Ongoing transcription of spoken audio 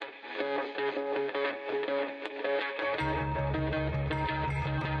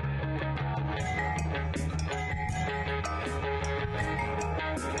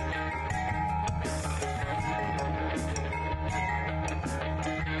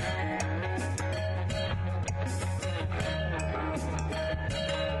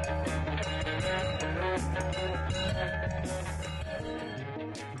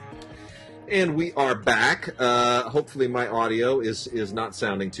And we are back. Hopefully my audio is not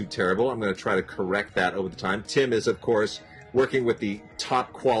sounding too terrible. I'm going to try to correct that over the time. Tim is, of course, working with the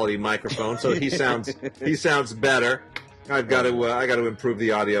top quality microphone, so he sounds better. I got to improve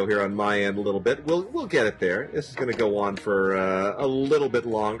the audio here on my end a little bit. We'll get it there. This is going to go on for a little bit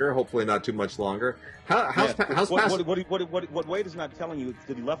longer. Hopefully not too much longer. What Wade is not telling you is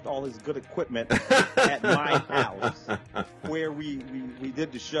that he left all his good equipment at my house, where we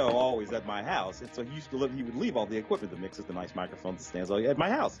did the show always at my house. And so he would leave all the equipment, the mixers, the nice microphones, the stands, all at my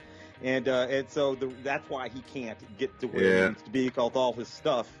house. And so that's why he can't get to where he needs to be, because all his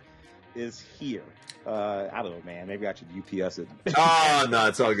stuff is here. I don't know, man. Maybe I should UPS it. Oh no,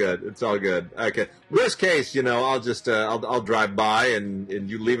 it's all good. It's all good. Okay. Worst case, I'll just I'll drive by and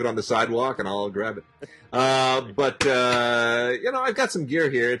you leave it on the sidewalk and I'll grab it. But I've got some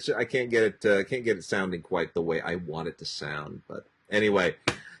gear here. I can't get it sounding quite the way I want it to sound. But anyway,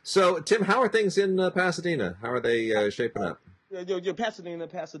 so Tim, how are things in Pasadena? How are they shaping up? Pasadena,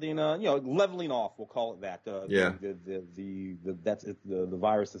 leveling off. We'll call it that. The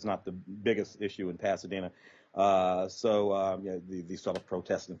virus is not the biggest issue in Pasadena. The sort of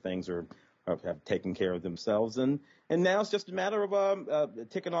protests and things have taken care of themselves, and now it's just a matter of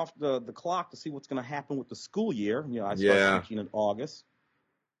ticking off the clock to see what's going to happen with the school year. I start teaching in August.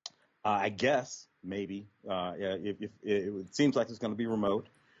 I guess maybe if it seems like it's going to be remote.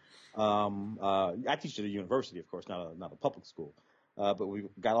 I teach at a university, of course, not a public school, but we've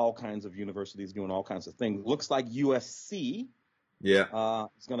got all kinds of universities doing all kinds of things. Looks like USC, is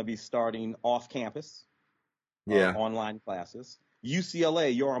going to be starting off campus, online classes.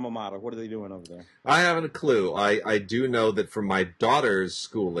 UCLA, your alma mater, what are they doing over there? I haven't a clue. I do know that for my daughter's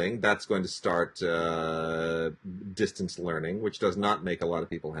schooling, that's going to start distance learning, which does not make a lot of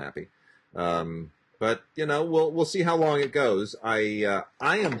people happy. But we'll see how long it goes. I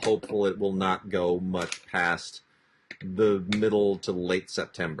am hopeful it will not go much past the middle to late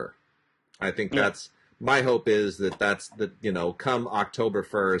September. I think that's my hope is that's come October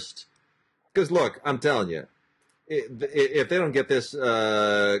 1st. Because look, I'm telling you, if they don't get this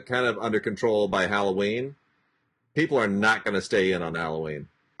kind of under control by Halloween, people are not going to stay in on Halloween.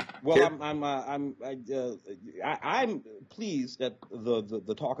 Well, I'm pleased that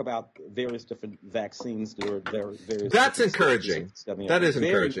the talk about various different vaccines. That's encouraging. That is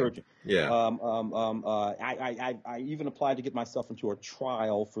encouraging. Yeah. I even applied to get myself into a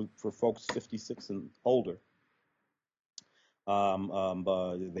trial for folks 56 and older.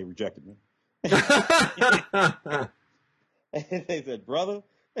 They rejected me. They said, "Brother,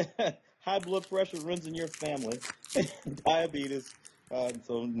 high blood pressure runs in your family, diabetes."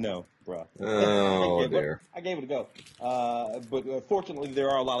 So no, bro. Oh dear. I gave it a go. But fortunately, there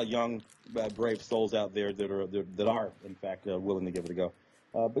are a lot of young, brave souls out there that are in fact willing to give it a go.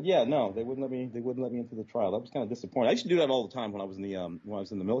 But yeah, no, they wouldn't let me. They wouldn't let me into the trial. That was kind of disappointing. I used to do that all the time when I was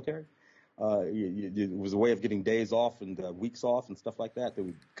in the military. It was a way of getting days off and weeks off and stuff like that. They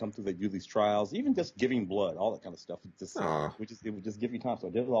would come through. They do these trials, even just giving blood, all that kind of stuff. It would just give you time. So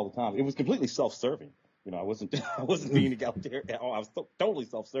I did it all the time. It was completely self-serving. I wasn't being out there at all. I was totally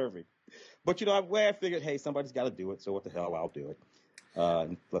self-serving. But the way I figured, hey, somebody's got to do it, so what the hell, I'll do it.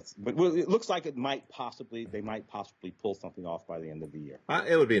 But it looks like they might possibly pull something off by the end of the year.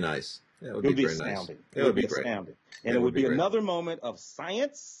 It would be nice. It would be very astounding. Nice. It would be great. Astounding, and it would be another moment of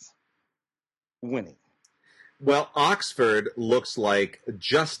science winning. Well, Oxford looks like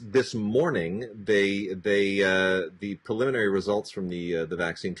just this morning the preliminary results from the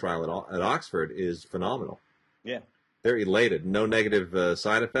vaccine trial at Oxford is phenomenal. Yeah, they're elated. No negative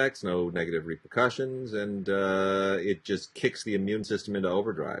side effects, no negative repercussions, and it just kicks the immune system into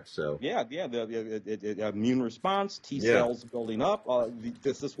overdrive. So the immune response, T cells building up.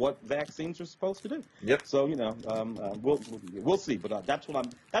 This is what vaccines are supposed to do. Yep. So we'll see, but that's what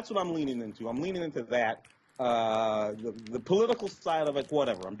I'm leaning into. I'm leaning into that. The political side of it,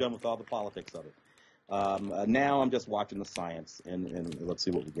 whatever. I'm done with all the politics of it. Now I'm just watching the science, and let's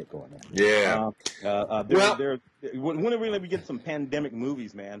see what we get going on. Yeah. When are we get some pandemic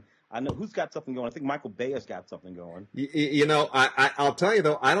movies, man? I know who's got something going. I think Michael Bay has got something going. I'll tell you,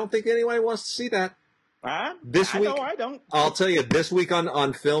 though, I don't think anybody wants to see that. This week, I don't. I'll tell you, this week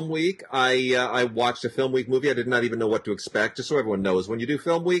on Film Week, I watched a Film Week movie. I did not even know what to expect, just so everyone knows. When you do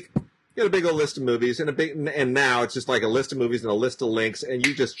Film Week, you get a big old list of movies, and now it's just like a list of movies and a list of links, and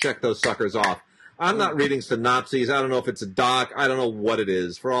you just check those suckers off. I'm not reading synopses. I don't know if it's a doc. I don't know what it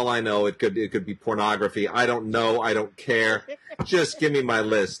is. For all I know, it could be pornography. I don't know. I don't care. Just give me my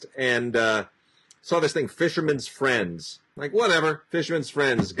list. And saw this thing, Fisherman's Friends. Like, whatever. Fisherman's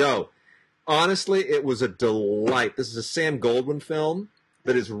Friends. Go. Honestly, it was a delight. This is a Sam Goldwyn film.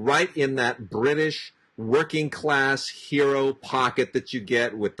 that is right in that British working class hero pocket that you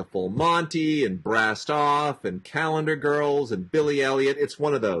get with the Full Monty and Brassed Off and Calendar Girls and Billy Elliot. It's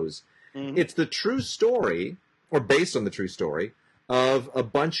one of those. Mm-hmm. It's the true story, or based on the true story, of a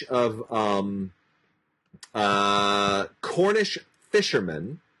bunch of Cornish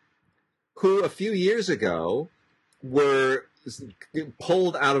fishermen who a few years ago were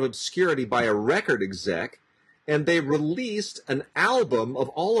pulled out of obscurity by a record exec, and they released an album of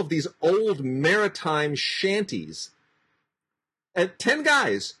all of these old maritime shanties. And 10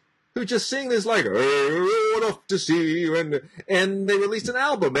 guys who just sing this like, "Oh, off to sea," and they released an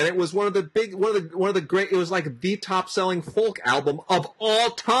album, and it was one of the great, it was like the top selling folk album of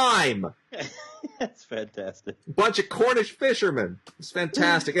all time. That's fantastic. Bunch of Cornish fishermen. It's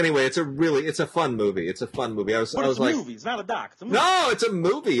fantastic. Anyway, it's a fun movie. It's a fun movie. It's a movie. It's not a doc. It's a movie. No, it's a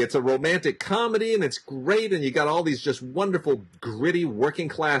movie. It's a romantic comedy, and it's great. And you got all these just wonderful, gritty, working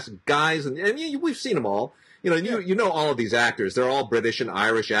class guys, and we've seen them all. You know all of these actors. They're all British and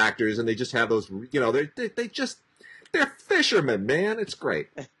Irish actors, and they just have those. They're fishermen, man. It's great.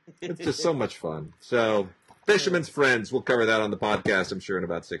 It's just so much fun. So, Fisherman's Friends. We'll cover that on the podcast, I'm sure, in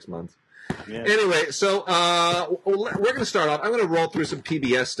about 6 months. Yeah. Anyway, so we're going to start off. I'm going to roll through some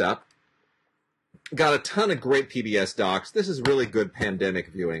PBS stuff. Got a ton of great PBS docs. This is really good pandemic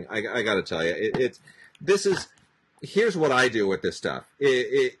viewing. I got to tell you, here's what I do with this stuff.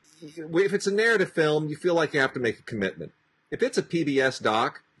 If it's a narrative film, you feel like you have to make a commitment. If it's a PBS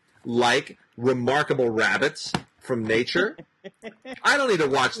doc, like Remarkable Rabbits from Nature, I don't need to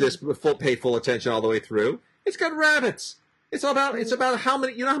watch this pay full attention all the way through. It's got rabbits. It's about how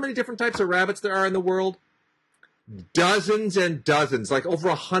many different types of rabbits there are in the world? Dozens and dozens, like over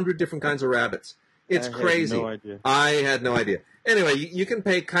 100 different kinds of rabbits. It's crazy. I had no idea. Anyway, you can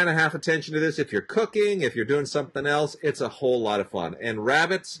pay kind of half attention to this if you're cooking, if you're doing something else. It's a whole lot of fun. And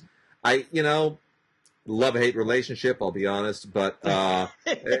rabbits, love-hate relationship, I'll be honest, but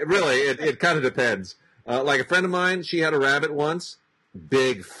it kind of depends. Like a friend of mine, she had a rabbit once.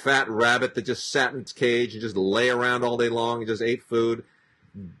 Big fat rabbit that just sat in its cage and just lay around all day long and just ate food.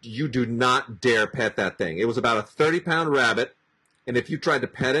 You do not dare pet that thing. It was about a 30-pound rabbit, and if you tried to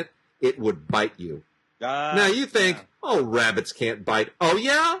pet it, it would bite you. Now you think, rabbits can't bite. Oh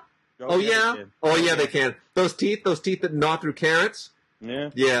yeah? They can. Those teeth that gnaw through carrots? Yeah,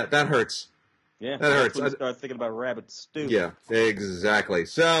 that hurts. Yeah, that hurts. When you start thinking about rabbit stew. Yeah, exactly.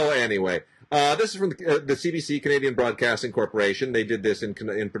 So anyway, this is from the CBC, Canadian Broadcasting Corporation. They did this in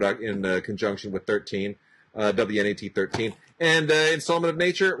conjunction with 13, WNET 13. And Installment of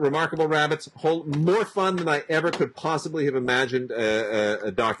Nature, Remarkable Rabbits, more fun than I ever could possibly have imagined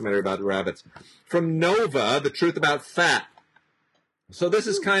a documentary about rabbits. From Nova, The Truth About Fat. So this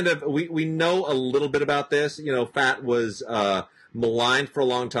is kind of, we know a little bit about this. Fat was maligned for a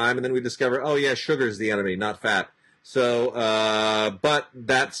long time, and then we discover, sugar is the enemy, not fat. So, but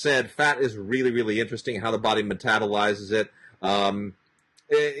that said, fat is really, really interesting, how the body metabolizes it.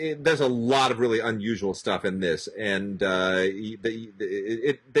 There's a lot of really unusual stuff in this, and they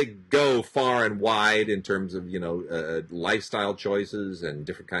go far and wide in terms of lifestyle choices and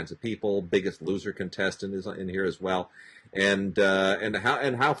different kinds of people. Biggest Loser contestant is in here as well, and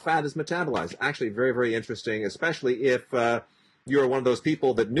how fat is metabolized. Actually, very, very interesting, especially if you're one of those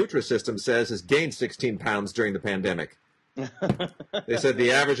people that Nutrisystem says has gained 16 pounds during the pandemic. They said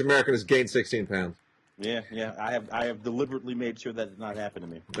the average American has gained 16 pounds. Yeah. I have deliberately made sure that did not happen to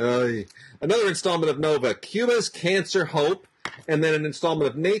me. Another installment of Nova, Cuba's Cancer Hope, and then an installment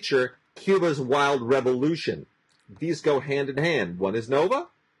of Nature, Cuba's Wild Revolution. These go hand in hand. One is Nova,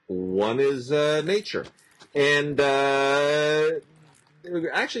 one is Nature. And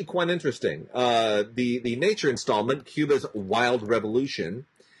actually quite interesting. The Nature installment, Cuba's Wild Revolution,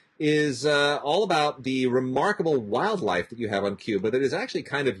 is all about the remarkable wildlife that you have on Cuba that is actually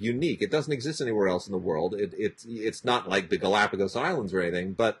kind of unique. It doesn't exist anywhere else in the world. It's not like the Galapagos Islands or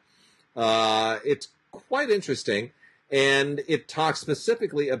anything, but it's quite interesting. And it talks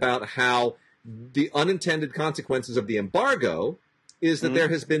specifically about how the unintended consequences of the embargo is that there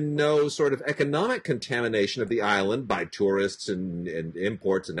has been no sort of economic contamination of the island by tourists and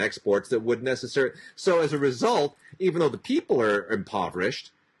imports and exports that would necessarily. So as a result, even though the people are impoverished,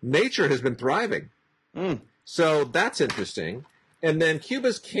 nature has been thriving. So that's interesting. And then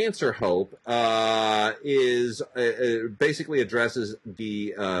Cuba's Cancer Hope is basically addresses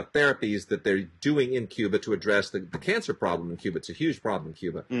the therapies that they're doing in Cuba to address the cancer problem in Cuba. It's a huge problem in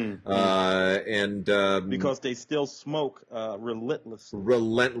Cuba. Because they still smoke relentlessly.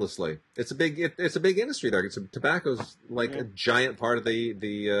 Relentlessly. It's a big industry there. Tobacco's like a giant part of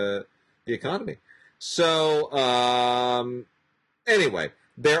the economy. So Anyway,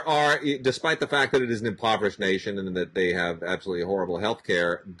 there are, despite the fact that it is an impoverished nation and that they have absolutely horrible health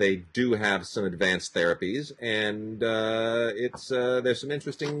care, they do have some advanced therapies, and there's some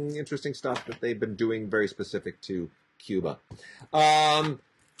interesting stuff that they've been doing very specific to Cuba. Then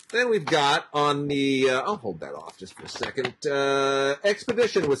we've got on the, I'll hold that off just for a second,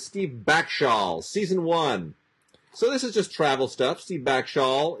 Expedition with Steve Backshall, Season 1. So this is just travel stuff. Steve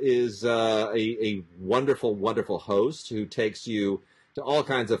Backshall is a wonderful, wonderful host who takes you to all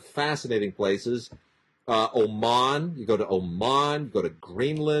kinds of fascinating places. Oman, you go to Oman, you go to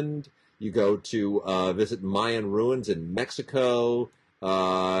Greenland, you go to visit Mayan ruins in Mexico,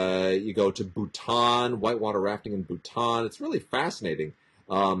 you go to Bhutan, whitewater rafting in Bhutan. It's really fascinating.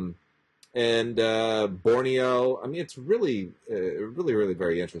 And Borneo. I mean, it's really, really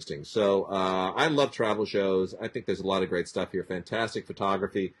very interesting. So I love travel shows. I think there's a lot of great stuff here. Fantastic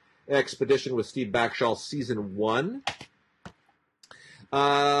photography. Expedition with Steve Backshall, Season 1.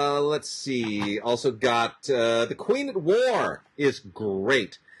 Let's see. Also got The Queen at War is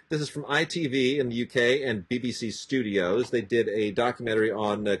great. This is from ITV in the UK and BBC Studios. They did a documentary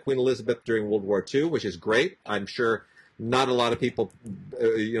on Queen Elizabeth during World War II, which is great. I'm sure not a lot of people,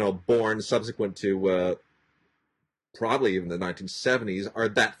 born subsequent to probably even the 1970s are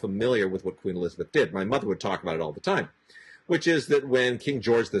that familiar with what Queen Elizabeth did. My mother would talk about it all the time, which is that when King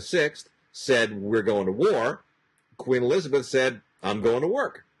George VI said, "We're going to war," Queen Elizabeth said, "I'm going to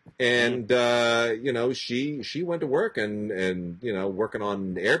work." And, she went to work and working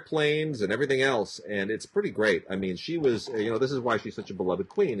on airplanes and everything else. And it's pretty great. I mean, she was, this is why she's such a beloved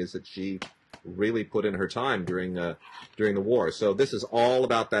queen, is that she really put in her time during the war. So this is all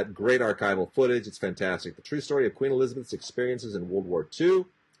about that great archival footage. It's fantastic. The true story of Queen Elizabeth's experiences in World War II.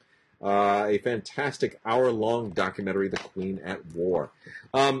 A fantastic hour-long documentary, The Queen at War.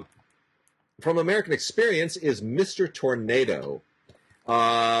 From American Experience is Mr. Tornado,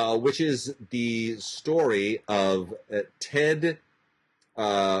 which is the story of Ted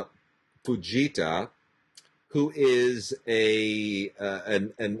Fujita, who is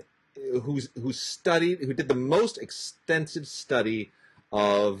who did the most extensive study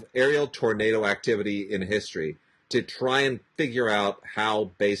of aerial tornado activity in history to try and figure out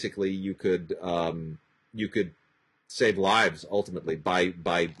how basically you could save lives ultimately by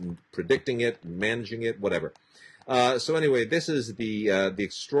predicting it, managing it, whatever. So anyway, this is the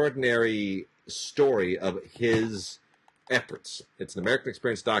extraordinary story of his efforts. It's an American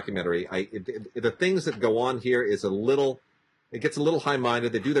Experience documentary. The things that go on here is it gets a little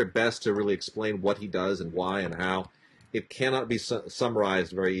high-minded. They do their best to really explain what he does and why and how. It cannot be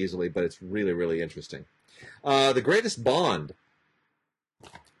summarized very easily, but it's really, really interesting. The Greatest Bond.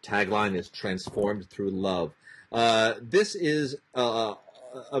 Tagline is Transformed Through Love. This is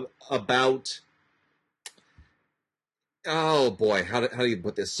about... Oh, boy, how do you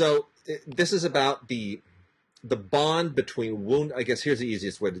put this? So this is about the bond between I guess here's the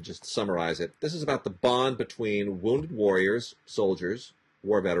easiest way to just summarize it. This is about the bond between wounded warriors, soldiers,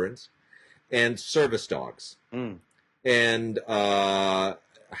 war veterans, and service dogs. And how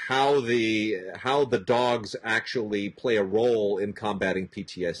the dogs actually play a role in combating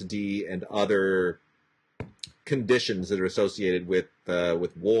PTSD and other conditions that are associated with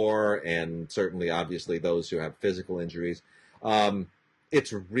war, and certainly, obviously, those who have physical injuries.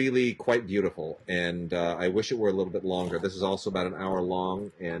 It's really quite beautiful, and I wish it were a little bit longer. This is also about an hour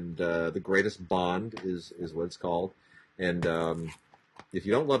long, and The Greatest Bond is what it's called. And if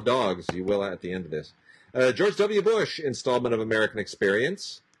you don't love dogs, you will at the end of this. George W. Bush installment of American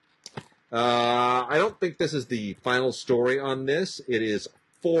Experience. I don't think this is the final story on this. It is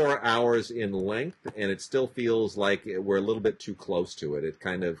 4 hours in length, and it still feels like we're a little bit too close to it. It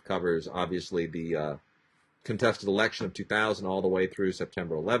kind of covers, obviously, the contested election of 2000 all the way through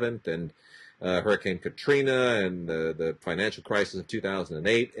September 11th, and Hurricane Katrina, and the financial crisis of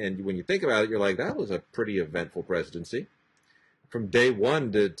 2008. And when you think about it, you're like, that was a pretty eventful presidency. From day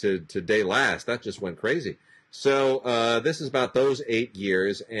one to day last, that just went crazy. So this is about those 8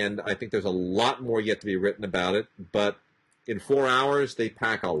 years, and I think there's a lot more yet to be written about it, but in 4 hours, they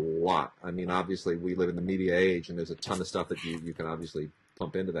pack a lot. I mean, obviously, we live in the media age, and there's a ton of stuff that you can obviously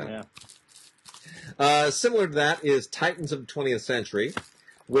pump into that. Yeah. Similar to that is Titans of the 20th Century,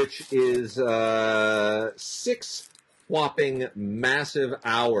 which is 6 whopping massive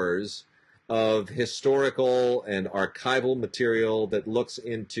hours of historical and archival material that looks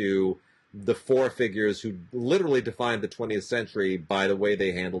into the 4 figures who literally defined the 20th century by the way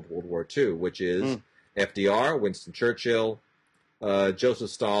they handled World War II, which is FDR, Winston Churchill, Joseph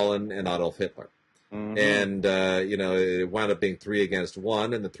Stalin, and Adolf Hitler. And, it wound up being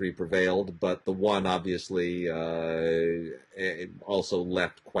 3-1, and the 3 prevailed, but the 1 obviously also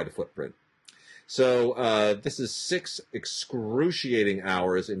left quite a footprint. So this is 6 excruciating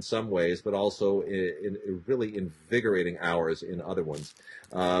hours in some ways, but also in really invigorating hours in other ones.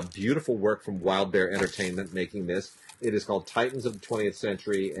 Beautiful work from Wild Bear Entertainment making this. It is called Titans of the 20th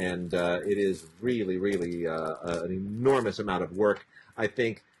Century, and it is really, really an enormous amount of work. I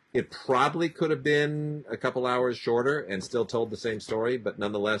think it probably could have been a couple hours shorter and still told the same story, but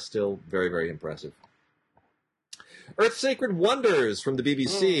nonetheless still very, very impressive. Earth Sacred Wonders from the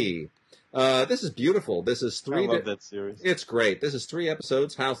BBC. This is beautiful. This is 3. I love that series. It's great. This is 3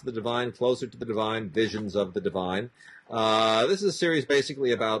 episodes: House of the Divine, Closer to the Divine, Visions of the Divine. This is a series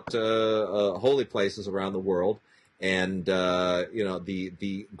basically about holy places around the world, and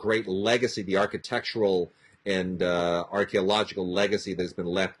the great legacy, the architectural and archaeological legacy that has been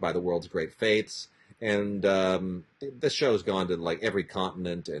left by the world's great faiths. And this show's gone to like every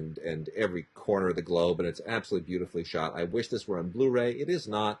continent and every corner of the globe, and it's absolutely beautifully shot. I wish this were on Blu-ray. It is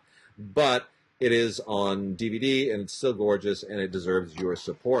not, but it is on DVD, and it's still gorgeous, and it deserves your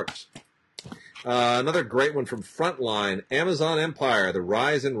support. Another great one from Frontline, Amazon Empire, The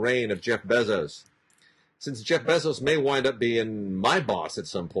Rise and Reign of Jeff Bezos. Since Jeff Bezos may wind up being my boss at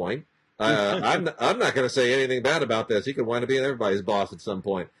some point, I'm not going to say anything bad about this. He could wind up being everybody's boss at some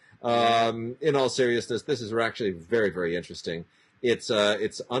point. In all seriousness, this is actually very, very interesting. It's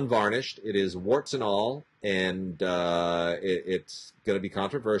unvarnished. It is warts and all, and it's going to be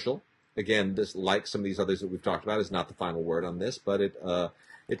controversial. Again, this, like some of these others that we've talked about, is not the final word on this, but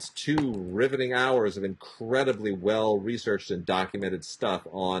it's 2 riveting hours of incredibly well-researched and documented stuff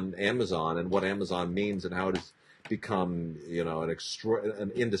on Amazon and what Amazon means and how it has become,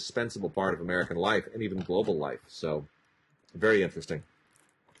 an indispensable part of American life and even global life. So, very interesting.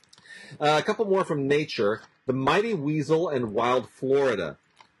 A couple more from Nature. The Mighty Weasel and Wild Florida.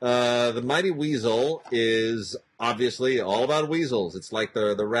 The Mighty Weasel is obviously all about weasels. It's like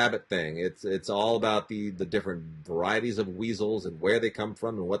the rabbit thing. It's all about the different varieties of weasels and where they come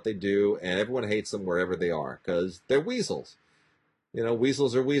from and what they do, and everyone hates them wherever they are because they're weasels.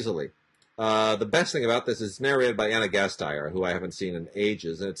 Weasels are weaselly. The best thing about this is it's narrated by Anna Gasteyer, who I haven't seen in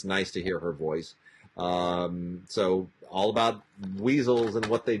ages, and it's nice to hear her voice. So all about weasels and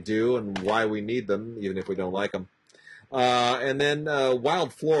what they do and why we need them, even if we don't like them. And then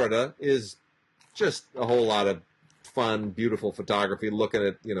Wild Florida is just a whole lot of fun, beautiful photography, looking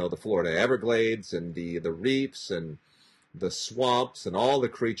at the Florida Everglades and the reefs and the swamps and all the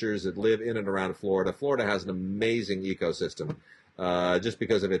creatures that live in and around Florida. Florida has an amazing ecosystem. Just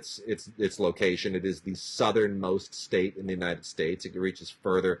because of its location. It is the southernmost state in the United States. It reaches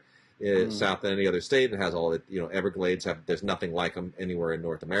further south than any other state. It has all the Everglades. There's nothing like them anywhere in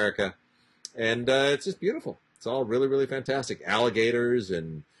North America, and it's just beautiful. It's all really, really fantastic. Alligators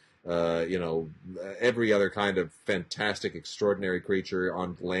and every other kind of fantastic, extraordinary creature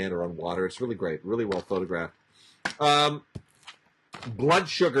on land or on water. It's really great. Really well photographed. Blood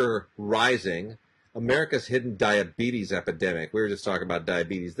sugar rising. America's hidden diabetes epidemic. We were just talking about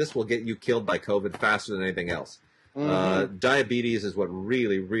diabetes. This will get you killed by COVID faster than anything else. Diabetes is what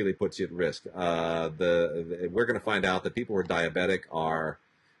really, really puts you at risk. We're going to find out that people who are diabetic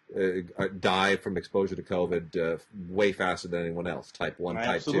die from exposure to COVID way faster than anyone else. Type 1, type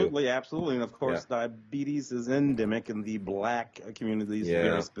 2. Absolutely. And of course, diabetes is endemic in the black communities,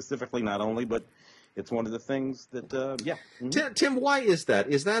 very specifically, not only, but it's one of the things that, Tim, why is that?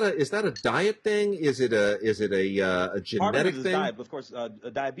 Is that a diet thing? Is it a genetic Part of it is thing? diet, but of course,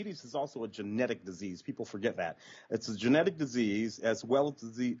 diabetes is also a genetic disease. People forget that. It's a genetic disease as well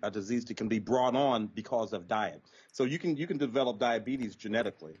as a disease that can be brought on because of diet. So you can develop diabetes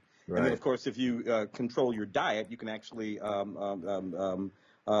genetically. Right. And then, of course, if you control your diet, you can actually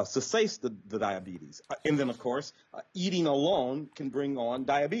cessate the diabetes. And then, of course, eating alone can bring on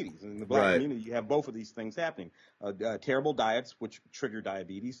diabetes. And in the black community, you have both of these things happening. Terrible diets, which trigger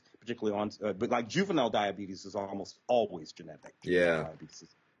diabetes, particularly but like juvenile diabetes is almost always genetic. Diabetes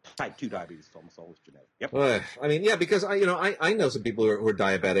type 2 diabetes is almost always genetic. Yep. Because I know some people who are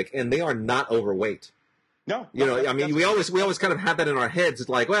diabetic, and they are not overweight. No, we always kind of have that in our heads. It's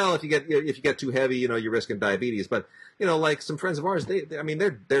like, well, if you get too heavy, you're risking diabetes. But like some friends of ours,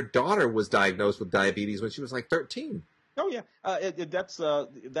 their daughter was diagnosed with diabetes when she was like 13. Oh yeah, that's a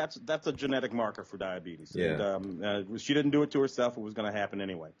genetic marker for diabetes. Yeah. And she didn't do it to herself; it was going to happen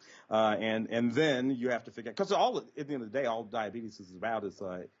anyway. And then you have to figure, because at the end of the day, all diabetes is about is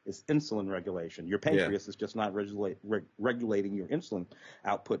insulin regulation. Your pancreas is just not regulating your insulin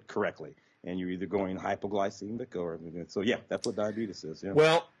output correctly. and you're either going hypoglycemic or so. Yeah, that's what diabetes is. Yeah.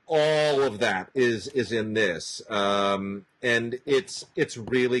 Well, all of that is in this, and it's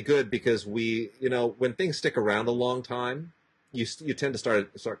really good because when things stick around a long time, you tend to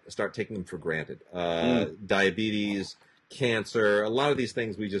start taking them for granted. Diabetes, cancer, a lot of these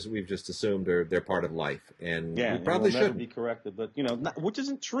things we've just assumed they're part of life, and Yeah, we and probably will never shouldn't. be corrected, but which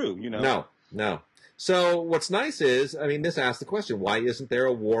isn't true. No. So what's nice is, I mean, this asks the question: why isn't there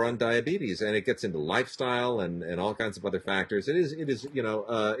a war on diabetes? And it gets into lifestyle and all kinds of other factors. It is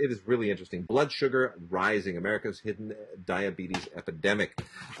really interesting. Blood sugar rising, America's hidden diabetes epidemic.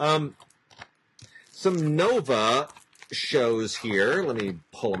 Some Nova shows here. Let me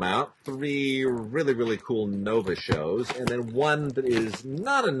pull them out. 3 really, really cool Nova shows, and then one that is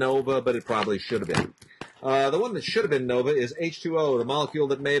not a Nova, but it probably should have been. The one that should have been Nova is H2O, the molecule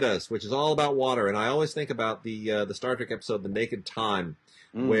that made us, which is all about water. And I always think about the Star Trek episode, The Naked Time,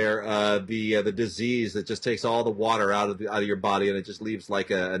 where the disease that just takes all the water out of your body, and it just leaves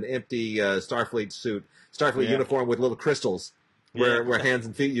like an empty Starfleet uniform with little crystals where hands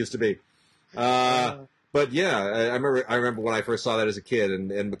and feet used to be. But yeah, I remember when I first saw that as a kid,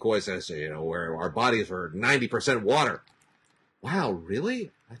 and McCoy says, where our bodies were 90% water. Wow, really?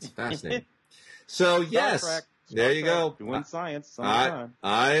 That's fascinating. So yes, there you go. Doing science.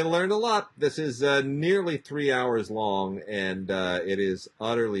 I learned a lot. This is nearly 3 hours long, and it is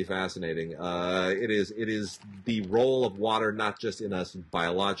utterly fascinating. It is the role of water not just in us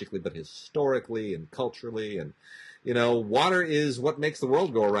biologically, but historically and culturally, and water is what makes the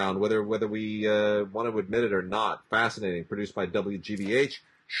world go around, whether we want to admit it or not. Fascinating. Produced by WGBH.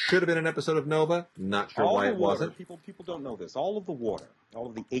 Should have been an episode of Nova. Not sure why it wasn't. People don't know this. All of the water, all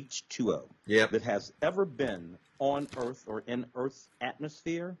of the H2O that has ever been on Earth or in Earth's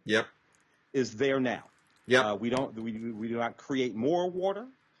atmosphere is there now. We do not create more water,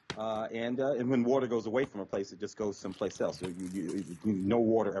 and when water goes away from a place, it just goes someplace else. So no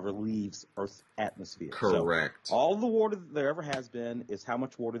water ever leaves Earth's atmosphere. Correct. So all the water that there ever has been is how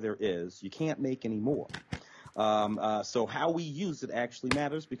much water there is. You can't make any more. So how we use it actually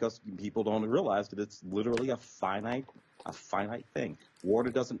matters because people don't realize that it's literally a finite thing. Water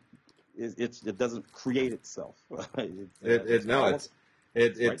doesn't create itself.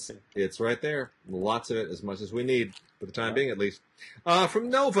 It's right there. Lots of it, as much as we need for the time being, at least. From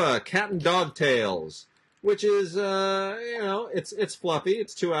Nova, Cat and Dog Tales, which is it's fluffy.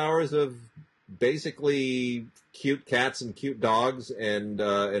 It's 2 hours of basically cute cats and cute dogs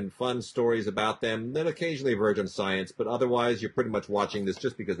and fun stories about them that occasionally verge on science, but otherwise you're pretty much watching this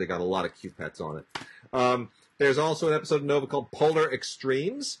just because they got a lot of cute pets on it. There's also an episode of Nova called Polar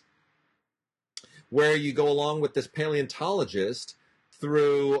Extremes, where you go along with this paleontologist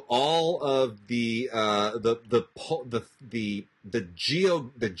through all of the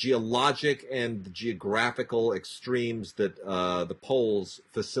geologic and the geographical extremes that the poles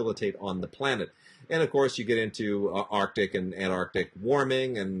facilitate on the planet. And, of course, you get into Arctic and Antarctic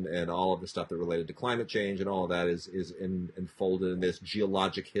warming and all of the stuff that related to climate change, and all of that is enfolded in this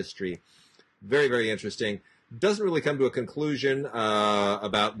geologic history. Very, very interesting. Doesn't really come to a conclusion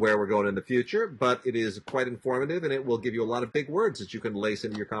about where we're going in the future, but it is quite informative, and it will give you a lot of big words that you can lace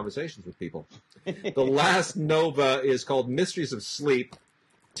into your conversations with people. The last Nova is called Mysteries of Sleep.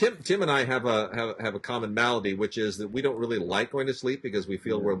 Tim and I have a common malady, which is that we don't really like going to sleep because we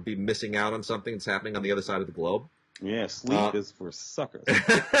feel we'll be missing out on something that's happening on the other side of the globe. Yeah, sleep is for suckers.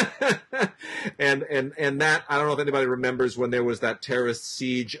 and that, I don't know if anybody remembers when there was that terrorist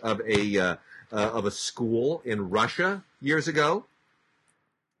siege of a school in Russia years ago.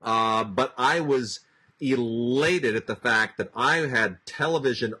 But I was elated at the fact that I had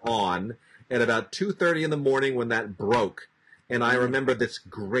television on at about 2:30 in the morning when that broke. And I remember this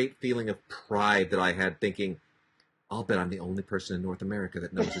great feeling of pride that I had, thinking, I'll bet I'm the only person in North America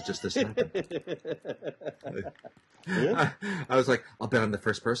that knows that just this happened. I was like, I'll bet I'm the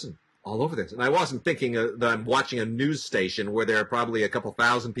first person all over this. And I wasn't thinking that I'm watching a news station where there are probably a couple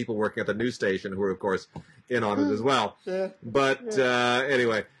thousand people working at the news station who are, of course, in on it as well. But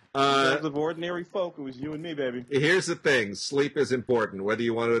anyway. Of ordinary folk, it was you and me, baby. Here's the thing. Sleep is important, whether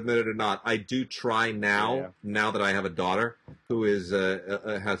you want to admit it or not. I do try now that I have a daughter who is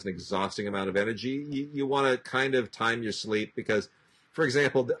has an exhausting amount of energy. You want to kind of time your sleep because, for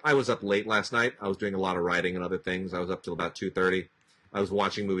example, I was up late last night. I was doing a lot of writing and other things. I was up till about 2:30. I was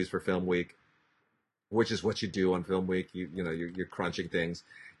watching movies for Film Week, which is what you do on Film Week. You're crunching things.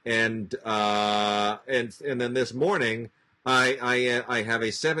 And then this morning, I have a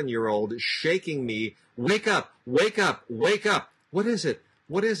 7-year-old shaking me. Wake up! Wake up! Wake up! What is it?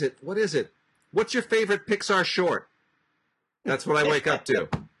 What is it? What is it? What's your favorite Pixar short? That's what I wake up to.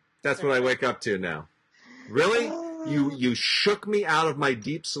 That's what I wake up to now. Really? You shook me out of my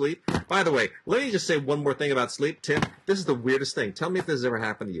deep sleep. By the way, let me just say one more thing about sleep, Tim. This is the weirdest thing. Tell me if this has ever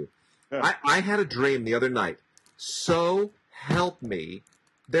happened to you. I had a dream the other night. So help me.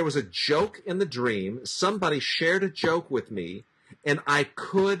 There was a joke in the dream. Somebody shared a joke with me, and I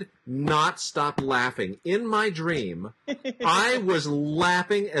could not stop laughing. In my dream, I was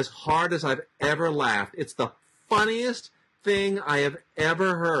laughing as hard as I've ever laughed. It's the funniest thing I have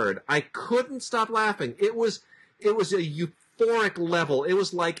ever heard. I couldn't stop laughing. It was a euphoric level. It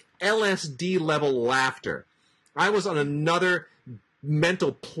was like LSD level laughter. I was on another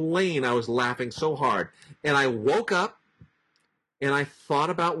mental plane. I was laughing so hard. And I woke up and I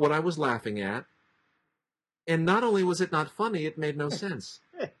thought about what I was laughing at. And not only was it not funny, it made no sense.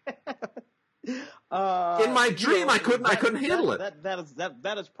 In my dream, I couldn't handle it.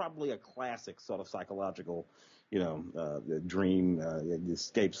 That is probably a classic sort of psychological, dream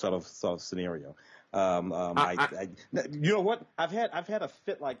escape sort of scenario. You know what? I've had a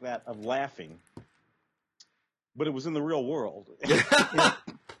fit like that of laughing, but it was in the real world.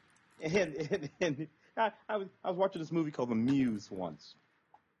 and I was watching this movie called The Muse once.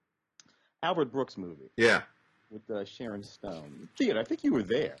 Albert Brooks movie. Yeah. With Sharon Stone. Theater, I think you were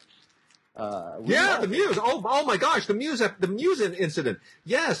there. The Muse. Oh my gosh, the Muse incident.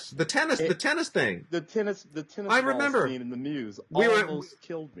 Yes, the tennis thing. The tennis. I remember scene in the Muse almost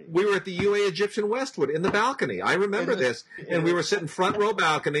killed me. We were at the UA Egyptian Westwood in the balcony. I remember this, and we were sitting front row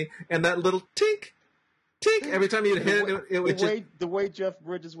balcony, and that little tink, tink every time you'd hit it. The way Jeff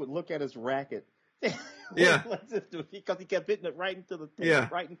Bridges would look at his racket. Yeah, because he kept hitting it right into the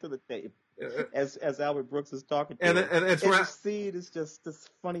tape, as Albert Brooks is talking to him. And the scene is just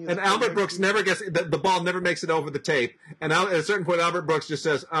funny. And Albert Brooks never gets the ball, never makes it over the tape. And at a certain point, Albert Brooks just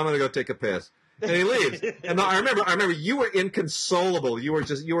says, "I'm going to go take a piss," and he leaves. And I remember you were inconsolable. You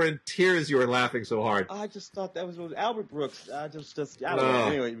were in tears. You were laughing so hard. I just thought that was Albert Brooks. I don't know.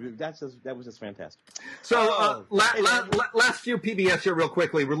 Anyway, that was just fantastic. So last few PBS here real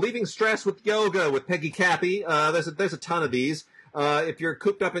quickly. Relieving stress with yoga with Peggy Cappy. There's a ton of these. If you're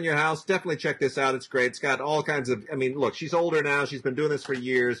cooped up in your house, definitely check this out. It's great. It's got all kinds of, look, she's older now. She's been doing this for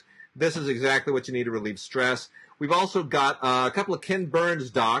years. This is exactly what you need to relieve stress. We've also got a couple of Ken Burns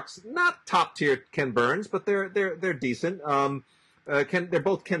docs, not top tier Ken Burns, but they're decent. They're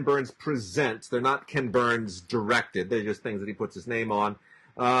both Ken Burns presents. They're not Ken Burns directed. They're just things that he puts his name on.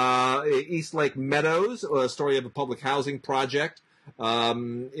 East Lake Meadows, a story of a public housing project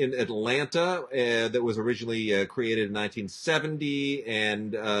in Atlanta that was originally created in 1970,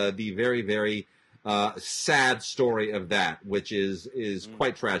 and the very, very sad story of that, which is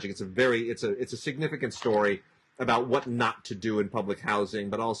quite tragic. It's a significant story about what not to do in public housing,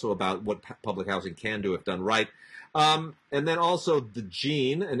 but also about what public housing can do if done right. And then also The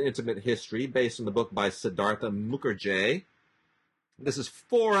Gene, An Intimate History, based on the book by Siddhartha Mukherjee. This is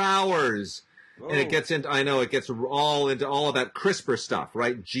 4 hours. Whoa. And it gets all into all of that CRISPR stuff,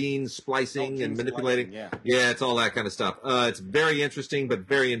 right? Gene splicing and manipulating. Yeah, it's all that kind of stuff. It's very interesting, but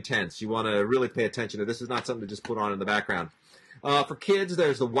very intense. You want to really pay attention to this. Is not something to just put on in the background. For kids,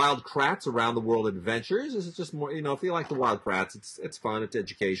 there's the Wild Kratts Around the World Adventures. This is just more, if you like the Wild Kratts, it's fun, it's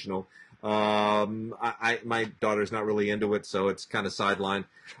educational. My daughter's not really into it, so it's kind of sidelined.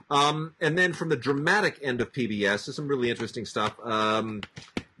 And then from the dramatic end of PBS, there's some really interesting stuff.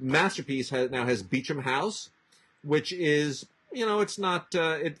 Masterpiece now has Beecham House, which is, it's not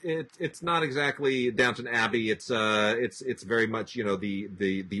it's not exactly Downton Abbey. It's very much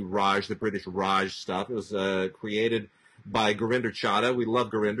the Raj, the British Raj stuff. It was created by Gurinder Chadha. We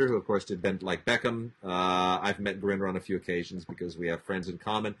love Gurinder, who of course did Bent Like Beckham. I've met Gurinder on a few occasions because we have friends in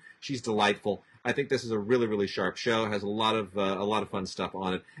common. She's delightful. I think this is a really, really sharp show. It has a lot of fun stuff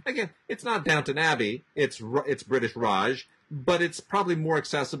on it. Again, it's not Downton Abbey. It's British Raj, but it's probably more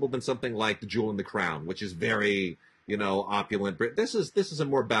accessible than something like The Jewel and the Crown, which is very opulent. This is a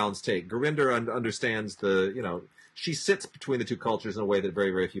more balanced take. Gurinder understands she sits between the two cultures in a way that very,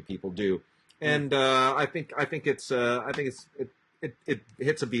 very few people do. And I think it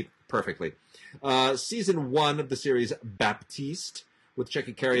hits a beat perfectly. Season 1 of the series Baptiste with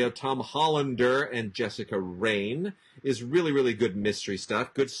Checky Cario, Tom Hollander, and Jessica Raine is really, really good mystery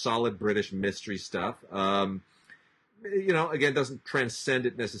stuff. Good, solid British mystery stuff. Again, doesn't transcend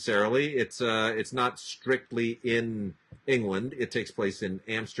it necessarily. It's not strictly in England. It takes place in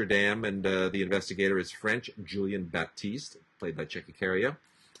Amsterdam, and the investigator is French, Julien Baptiste, played by Checky Cario.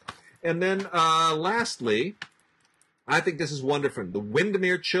 And then, lastly, I think this is wonderful. The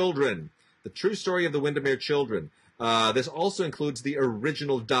Windermere Children, the true story of the Windermere Children. This also includes the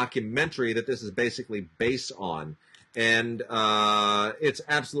original documentary that this is basically based on. and it's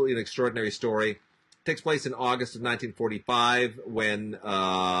absolutely an extraordinary story. It takes place in August of 1945 when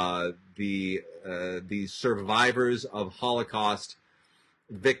the survivors of Holocaust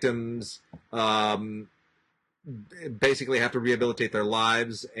victims basically have to rehabilitate their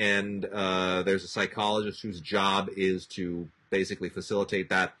lives, and there's a psychologist whose job is to basically facilitate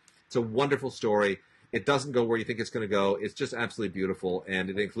that. It's a wonderful story. It doesn't go where you think it's going to go. It's just absolutely beautiful, and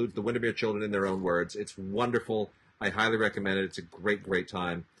it includes the Windermere children in their own words. It's wonderful. I highly recommend it. It's a great, great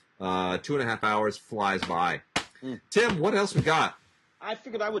time. 2.5 hours flies by. Tim, what else we got? I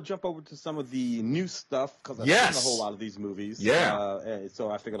figured I would jump over to some of the new stuff because I've Yes. seen a whole lot of these movies. Yeah. So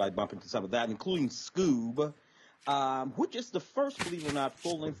I figured I'd bump into some of that, including Scoob, which is the first, believe it or not,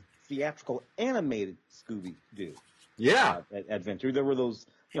 full-length theatrical animated Scooby-Doo Yeah. adventure. There were those,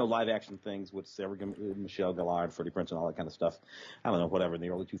 live-action things with Sarah Michelle Gellar, Freddie Prinze, and all that kind of stuff. I don't know, whatever, in the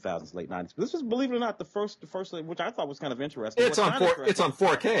early 2000s, late 90s. But this was, believe it or not, the first, which I thought was kind of interesting. It's on 4K. It's on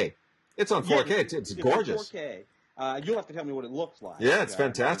 4K. Yeah, It's gorgeous. 4K. You'll have to tell me what it looks like. Yeah, it's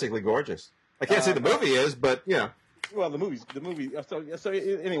fantastically gorgeous. I can't say the movie is, but yeah. Well, the movie. So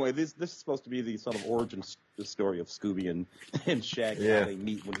anyway, this is supposed to be the sort of origin story of Scooby and Shaggy, how they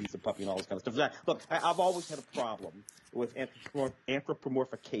meet when he's a puppy and all this kind of stuff. Look, I've always had a problem with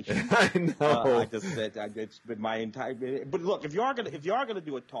anthropomorphication. I know. I just said it's been my entire. But look, if you are gonna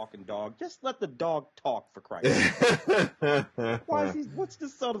do a talking dog, just let the dog talk, for Christ's sake. What's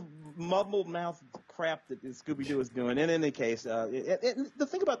this sort of mumble mouth crap that Scooby Doo is doing? And in any case, the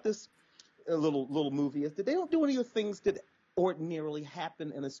thing about this little movie is that they don't do any of the things that ordinarily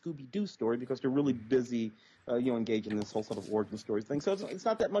happen in a Scooby-Doo story because they're really busy, engaging in this whole sort of origin story thing. So it's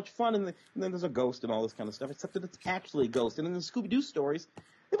not that much fun, and then there's a ghost and all this kind of stuff, except that it's actually a ghost. And in the Scooby-Doo stories,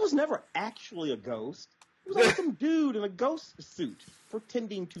 it was never actually a ghost. It was like some dude in a ghost suit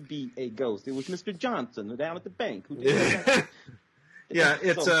pretending to be a ghost. It was Mr. Johnson down at the bank who did that. Yeah,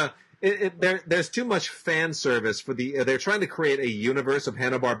 there's too much fan service for they're trying to create a universe of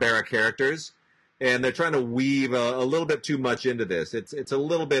Hanna-Barbera characters, and they're trying to weave a little bit too much into this. It's a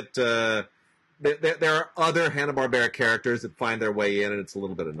little bit, there are other Hanna-Barbera characters that find their way in, and it's a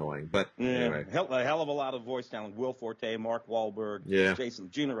little bit annoying, but anyway. A hell of a lot of voice talent. Will Forte, Mark Wahlberg, Jason,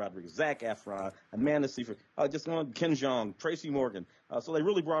 Gina Rodriguez, Zac Efron, Amanda Seyfried, Ken Jeong, Tracy Morgan. So they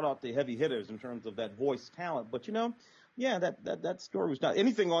really brought out the heavy hitters in terms of that voice talent, but yeah, that story was not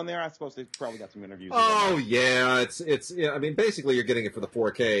anything on there. I suppose they probably got some interviews. Oh yeah, it's. I mean, basically you're getting it for the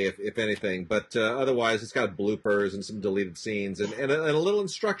 4K, if anything. But otherwise, it's got bloopers and some deleted scenes and a little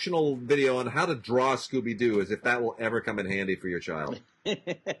instructional video on how to draw Scooby Doo, as if that will ever come in handy for your child.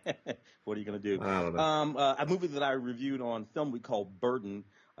 What are you going to do? I don't know. A movie that I reviewed on Film Week called Burden.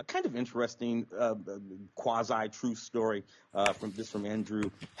 A kind of interesting quasi-true story from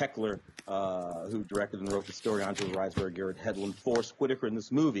Andrew Heckler, who directed and wrote the story. Angela Riseborough, Garrett Hedlund, Forrest Whitaker in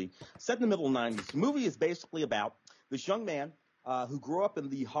this movie. Set in the middle 90s. The movie is basically about this young man who grew up in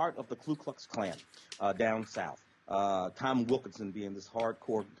the heart of the Ku Klux Klan down south. Tom Wilkinson being this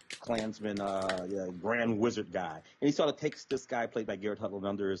hardcore Klansman, grand wizard guy. And he sort of takes this guy, played by Garrett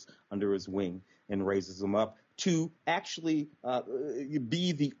Hedlund, under his wing and raises him up to actually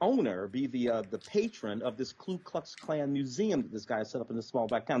be the owner, be the patron of this Ku Klux Klan museum that this guy set up in this small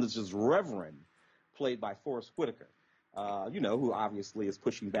black town. This is Reverend, played by Forrest Whitaker, who obviously is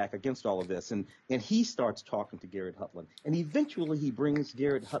pushing back against all of this. And he starts talking to Garrett Hedlund. And eventually he brings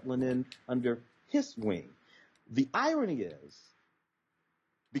Garrett Hedlund in under his wing. The irony is,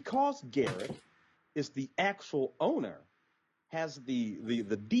 because Garrett is the actual owner, has the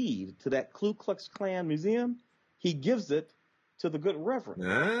deed to that Ku Klux Klan museum, he gives it to the good Reverend.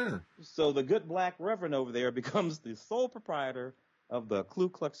 Ah. So the good black Reverend over there becomes the sole proprietor of the Ku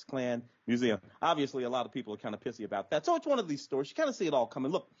Klux Klan museum. Obviously, a lot of people are kind of pissy about that. So it's one of these stories. You kind of see it all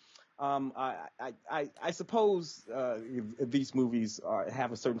coming. Look, I suppose these movies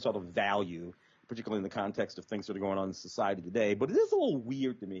have a certain sort of value, particularly in the context of things that are going on in society today. But it is a little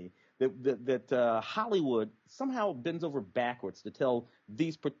weird to me that Hollywood somehow bends over backwards to tell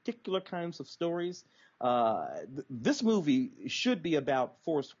these particular kinds of stories. This movie should be about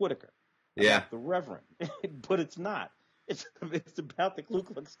Forrest Whitaker, about the Reverend, but it's not. It's about the Ku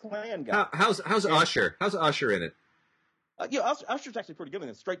Klux Klan guy. How's Usher? How's Usher in it? Usher's actually pretty good in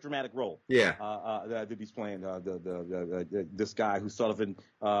a straight dramatic role. Yeah. That he's playing this guy who's sort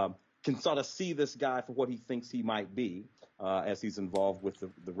of can sort of see this guy for what he thinks he might be, as he's involved with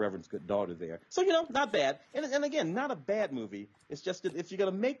the Reverend's good daughter there. So, not bad. And again, not a bad movie. It's just that if you're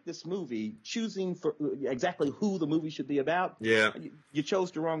going to make this movie, choosing for exactly who the movie should be about, you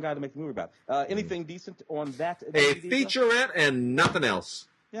chose the wrong guy to make the movie about. Anything decent on that? A featurette and nothing else.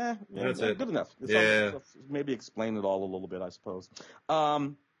 Yeah, That's it. good enough. Yeah. Maybe explain it all a little bit, I suppose.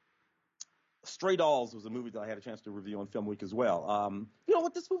 Um, Stray Dolls was a movie that I had a chance to review on Film Week as well. You know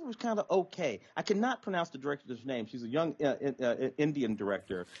what? This movie was kind of okay. I cannot pronounce the director's name. She's a young Indian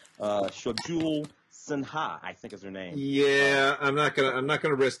director, Shojul Sinha, I think is her name. Yeah, I'm not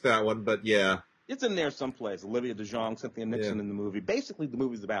gonna risk that one, but yeah. It's in there someplace. Olivia DeJonge, Cynthia Nixon in the movie. Basically, the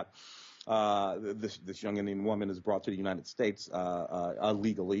movie's about this young Indian woman is brought to the United States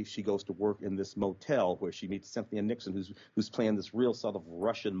illegally. She goes to work in this motel where she meets Cynthia Nixon, who's playing this real sort of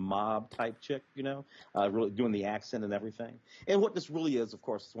Russian mob type chick, really doing the accent and everything. And what this really is, of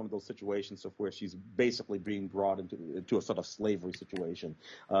course, is one of those situations of where she's basically being brought into a sort of slavery situation.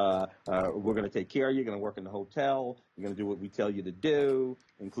 We're going to take care of you. You're going to work in the hotel. You're going to do what we tell you to do,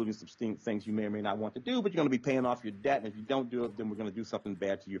 including some things you may or may not want to do, but you're going to be paying off your debt. And if you don't do it, then we're going to do something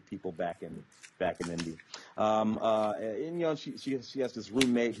bad to your people back in India. And she has this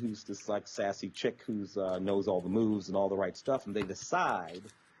roommate who's this like sassy chick who's knows all the moves and all the right stuff, and they decide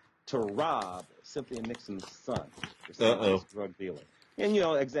to rob Cynthia Nixon's son. Drug dealer. And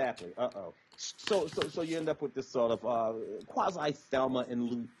exactly. So you end up with this sort of quasi Thelma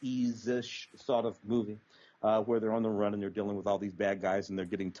and Louise-ish sort of movie. Where they're on the run and they're dealing with all these bad guys and they're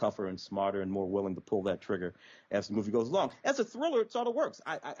getting tougher and smarter and more willing to pull that trigger as the movie goes along. As a thriller, it sort of works.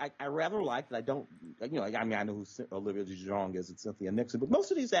 I rather like it. I don't, I know who Olivia DeJonge is and Cynthia Nixon, but most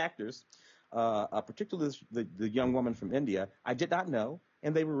of these actors, particularly the young woman from India, I did not know,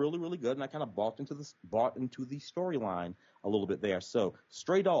 and they were really, really good, and I kind of bought into the storyline a little bit there. So,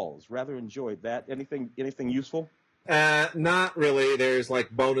 Stray Dolls, rather enjoyed that. Anything useful? Not really. There's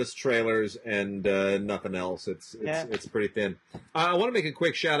like bonus trailers and nothing else. It's pretty thin. I want to make a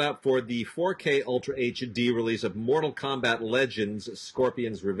quick shout out for the 4K Ultra HD release of Mortal Kombat Legends: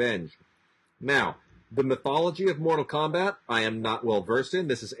 Scorpion's Revenge. Now, the mythology of Mortal Kombat, I am not well versed in.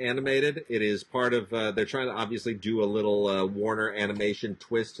 This is animated. It is part of. They're trying to obviously do a little Warner animation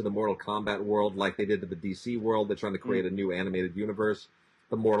twist to the Mortal Kombat world, like they did to the DC world. They're trying to create a new animated universe,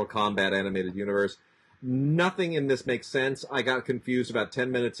 the Mortal Kombat animated universe. Nothing in this makes sense. I got confused about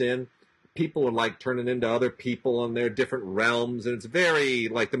 10 minutes in. People are like turning into other people in their different realms, and it's very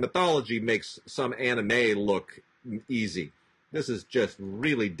like the mythology makes some anime look easy. This is just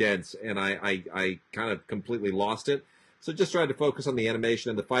really dense, and I kind of completely lost it. So just tried to focus on the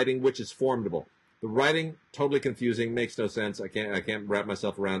animation and the fighting, which is formidable. The writing, totally confusing, makes no sense. I can't wrap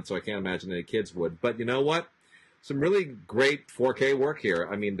myself around, so I can't imagine any kids would. But you know what? Some really great 4K work here.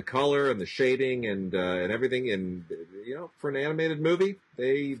 I mean, the color and the shading and everything, and for an animated movie,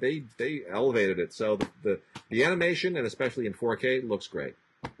 they elevated it. So the animation, and especially in 4K, looks great.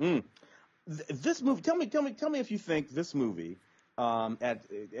 This movie, tell me if you think this movie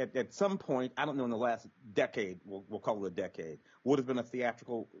at some point, I don't know, in the last decade, we'll call it a decade, would have been a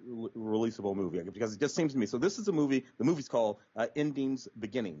theatrical releasable movie, because it just seems to me. So this is a movie. The movie's called Endings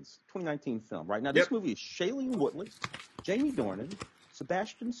Beginnings, 2019 film. Right now, this movie is Shailene Woodley, Jamie Dornan,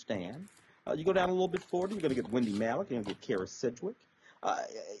 Sebastian Stan. You go down a little bit forward, you're going to get Wendy Malick, you're going to get Kara Sedgwick.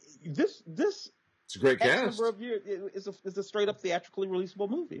 This It's a great cast. Number of years is a straight up theatrically releasable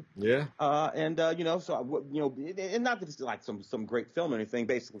movie. Yeah. And not that it's like some great film or anything.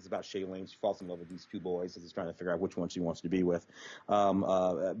 Basically, it's about Shailene. She falls in love with these two boys and is trying to figure out which one she wants to be with.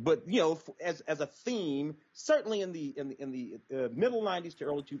 But as a theme, certainly in the middle '90s to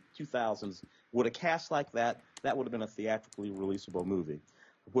early 2000s, with a cast like that would have been a theatrically releasable movie,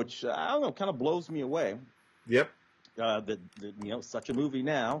 which I don't know, kind of blows me away. Yep. Such a movie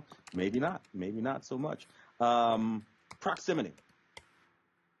now, maybe not so much. Proximity,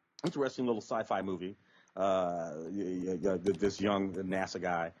 interesting little sci-fi movie. This young NASA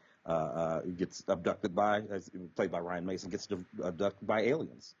guy gets abducted played by Ryan Mason, gets abducted by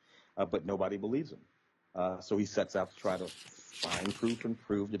aliens, but nobody believes him. So he sets out to try to find proof and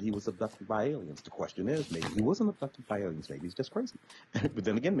prove that he was abducted by aliens. The question is, maybe he wasn't abducted by aliens. Maybe he's just crazy. But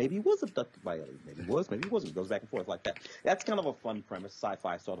then again, maybe he was abducted by aliens. Maybe he was, maybe he wasn't. It goes back and forth like that. That's kind of a fun premise,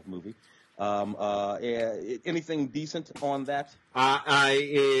 sci-fi sort of movie. Anything decent on that?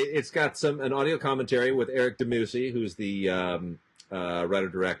 It's got an audio commentary with Eric DeMusi, who's the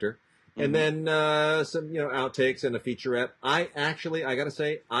writer-director. And then some outtakes and a featurette. I got to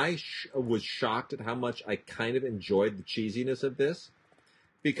say, I was shocked at how much I kind of enjoyed the cheesiness of this,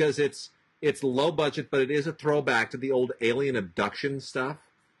 because it's low budget, but it is a throwback to the old alien abduction stuff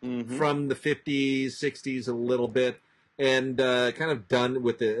from the 50s, 60s a little bit, and kind of done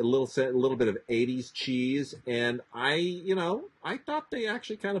with a little bit of 80s cheese. And I thought they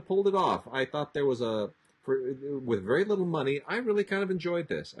actually kind of pulled it off. I thought there was with very little money, I really kind of enjoyed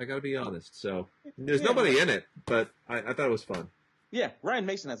this. I got to be honest. So there's nobody in it, but I thought it was fun. Yeah, Ryan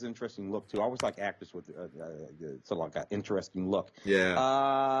Mason has an interesting look too. I always like actors with sort of like an interesting look.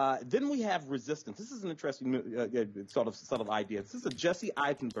 Yeah. Then we have Resistance. This is an interesting sort of idea. This is a Jesse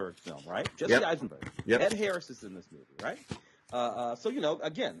Eisenberg film, right? Jesse Yep. Eisenberg. Yep. Ed Harris is in this movie, right? So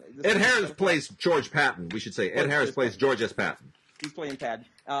again, Ed Harris plays George Patton. We should say Ed Harris plays George S. Patton. He's playing Patton.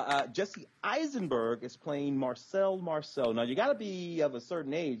 Jesse Eisenberg is playing Marcel Marceau. Now, you got to be of a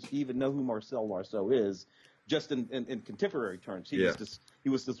certain age to even know who Marcel Marceau is, just in contemporary terms. He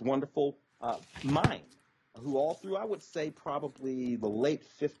was this wonderful mime who all through, I would say, probably the late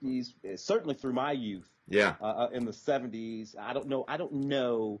 50s, certainly through my youth. Yeah. In the 70s. I don't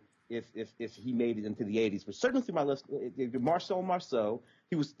know if he made it into the 80s, but certainly through my list, Marcel Marceau,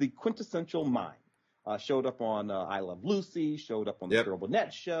 he was the quintessential mime. Showed up on I Love Lucy, showed up on the Cheryl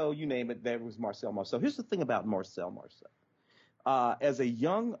Burnett show, you name it, there was Marcel Marceau. Here's the thing about Marcel Marceau. As a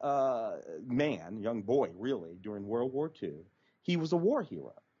young young boy, really, during World War II, he was a war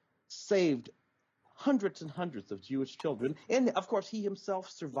hero, saved hundreds and hundreds of Jewish children, and, of course, he himself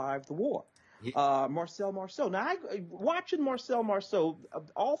survived the war. Marcel Marceau. Now, watching Marcel Marceau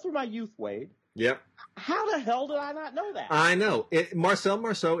all through my youth, Wade, yep. How the hell did I not know that? I know. Marcel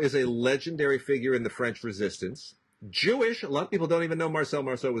Marceau is a legendary figure in the French Resistance. Jewish. A lot of people don't even know Marcel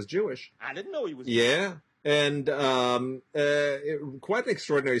Marceau was Jewish. I didn't know he was Jewish. And quite an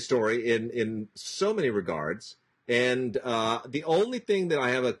extraordinary story in so many regards. And the only thing that I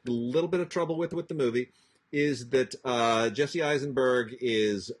have a little bit of trouble with the movie is that Jesse Eisenberg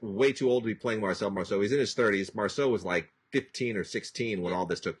is way too old to be playing Marcel Marceau. He's in his 30s. Marceau was like 15 or 16 when all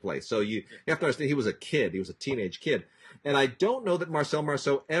this took place. So you have to understand he was a kid. He was a teenage kid. And I don't know that Marcel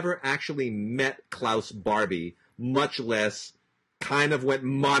Marceau ever actually met Klaus Barbie, much less kind of went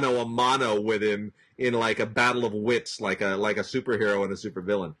mano a mano with him in like a battle of wits, like a superhero and a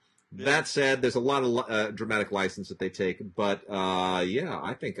supervillain. Yeah. That said, there's a lot of dramatic license that they take, but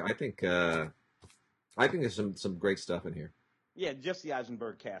I think there's some great stuff in here. Yeah, Jesse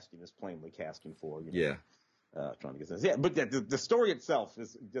Eisenberg casting is plainly casting for Yeah. Trying to get this. Yeah, but the story itself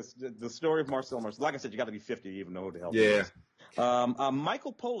is just the story of Marcel Marceau. Like I said, you got to be 50 to even know who the hell. Yeah.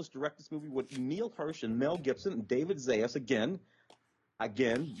 Michael Polish directed this movie with Neil Hirsch and Mel Gibson and David Zayas. Again,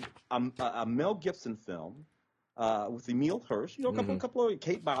 a Mel Gibson film with Emil Hirsch. A couple of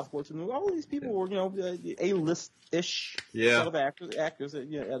Kate Bosworth, and all these people were A-list-ish sort of actors.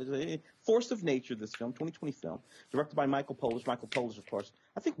 Force of Nature. This film, 2020 film, directed by Michael Polish. Michael Polish, of course.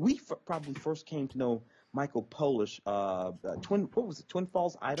 I think we probably first came to know Michael Polish, Twin Falls,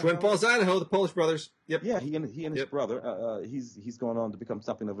 Idaho? Twin Falls, Idaho, the Polish brothers. Yep. Yeah, he and his brother. He's going on to become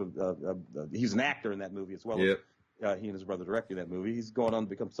something of he's an actor in that movie as well. Yep. He and his brother directed that movie. He's going on to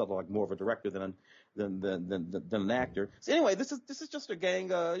become something like more of a director than an actor. So anyway, this is just a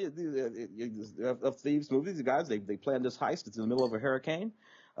gang of thieves movies. The guys they plan this heist. It's in the middle of a hurricane,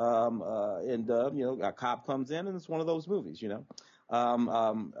 a cop comes in, and it's one of those movies. So I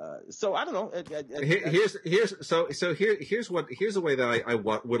don't know. Here's the way that I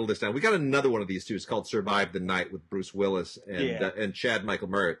whittle this down. We got another one of these two. It's called Survive the Night with Bruce Willis and Chad Michael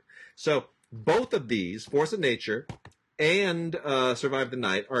Murray. So both of these, Force of Nature and Survive the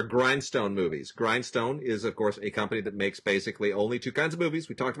Night, are Grindstone movies. Grindstone is, of course, a company that makes basically only two kinds of movies.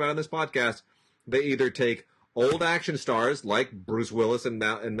 We talked about it on this podcast. They either take old action stars like Bruce Willis and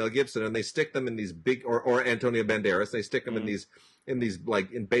Mel Gibson, and they stick them in these big, or Antonio Banderas. They stick them in these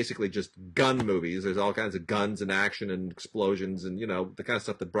basically just gun movies. There's all kinds of guns and action and explosions and the kind of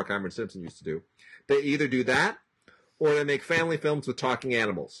stuff that Bruckheimer and Simpson used to do. They either do that, or they make family films with talking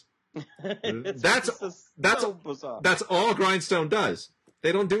animals. That's all Grindstone does.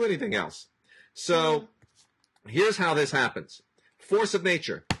 They don't do anything else. So here's how this happens. Force of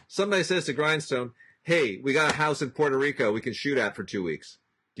Nature. Somebody says to Grindstone, "Hey, we got a house in Puerto Rico we can shoot at for 2 weeks.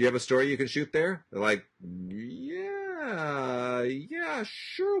 Do you have a story you can shoot there?" They're like, yeah,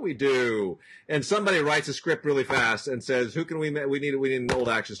 sure we do. And somebody writes a script really fast and says, "Who can we need an old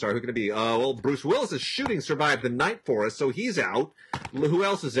action star. Who can it be?" Well, Bruce Willis is shooting Survive the Night for us, so he's out. Who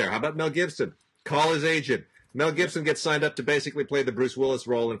else is there? How about Mel Gibson? Call his agent. Mel Gibson gets signed up to basically play the Bruce Willis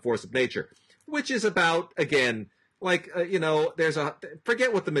role in Force of Nature, which is about, again, there's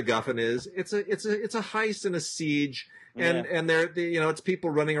forget what the MacGuffin is. It's a heist and a siege. And it's people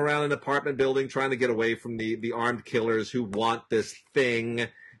running around an apartment building trying to get away from the armed killers who want this thing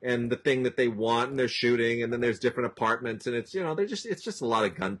and the thing that they want, and they're shooting, and then there's different apartments, and it's it's just a lot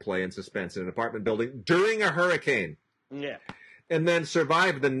of gunplay and suspense in an apartment building during a hurricane. Yeah. And then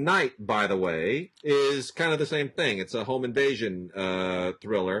Survive the Night, by the way, is kind of the same thing. It's a home invasion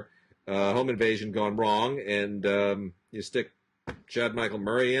thriller, home invasion gone wrong, and you stick Chad Michael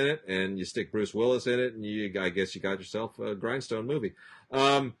Murray in it, and you stick Bruce Willis in it, and I guess you got yourself a Grindstone movie.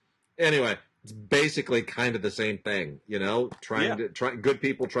 Anyway, it's basically kind of the same thing, good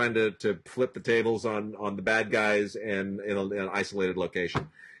people trying to flip the tables on the bad guys and in an isolated location.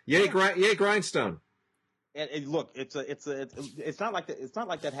 Yay, Grindstone. And look, it's not like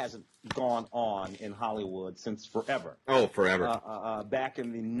that hasn't gone on in Hollywood since forever. Oh, forever. Back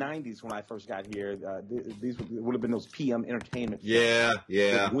in the '90s when I first got here, these would have been those PM Entertainment. Yeah.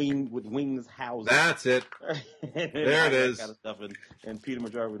 With Wings Housing. That's it. There it is. Kind of stuff, and Peter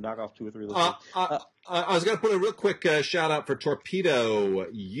Major would knock off 2 or 3 of those. I was going to put a real quick shout out for Torpedo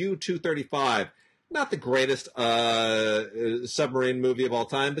U-235. Not the greatest submarine movie of all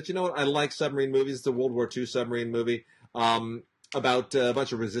time, but you know what? I like submarine movies. It's a World War II submarine movie about a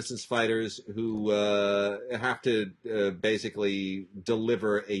bunch of resistance fighters who have to basically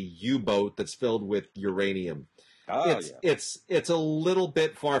deliver a U-boat that's filled with uranium. It's a little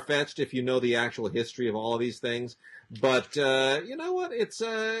bit far-fetched if you know the actual history of all of these things. But you know what? It's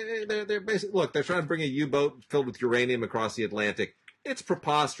they're basically, look, they're trying to bring a U-boat filled with uranium across the Atlantic. It's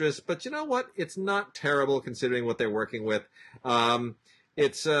preposterous, but you know what? It's not terrible considering what they're working with.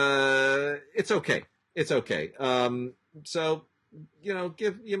 It's okay. It's okay. So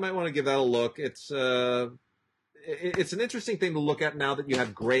you might want to give that a look. It's an interesting thing to look at now that you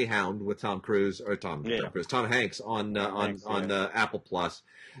have Greyhound with Tom Hanks on Apple Plus,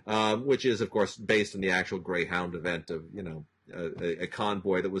 which is of course based on the actual Greyhound event of a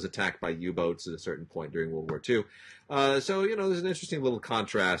convoy that was attacked by U-boats at a certain point during World War II. So there's an interesting little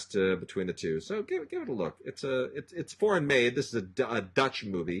contrast between the two. So give it a look. It's foreign made. This is a Dutch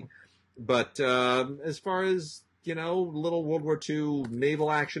movie, but as far as little World War II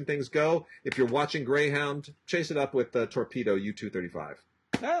naval action things go, if you're watching Greyhound, chase it up with Torpedo U-235.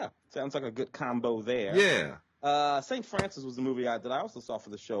 Sounds like a good combo there. Yeah. St. Francis was the movie that I also saw for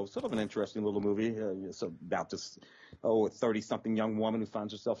the show. Sort of an interesting little movie. It's about this 30-something young woman who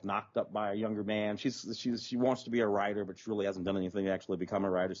finds herself knocked up by a younger man. She wants to be a writer, but she really hasn't done anything to actually become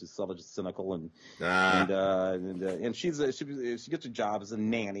a writer. She's sort of just cynical and she gets a job as a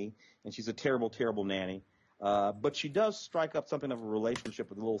nanny, and she's a terrible, terrible nanny. But she does strike up something of a relationship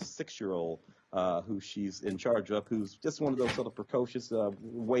with a little 6-year-old who she's in charge of, who's just one of those sort of precocious,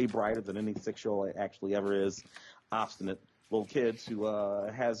 way brighter than any 6-year-old actually ever is, obstinate little kids who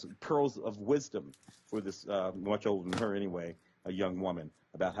has pearls of wisdom for this much older than her anyway, a young woman,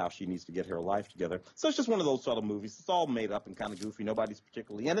 about how she needs to get her life together. So it's just one of those sort of movies. It's all made up and kind of goofy. Nobody's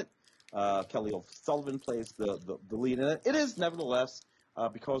particularly in it. Kelly O'Sullivan plays the lead in it. It is, nevertheless,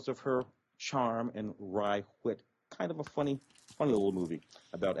 because of her charm and wry wit, kind of a funny little movie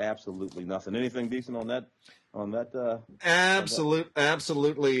about absolutely nothing. Anything decent on that?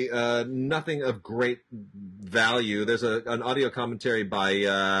 Absolutely nothing of great value. There's an audio commentary by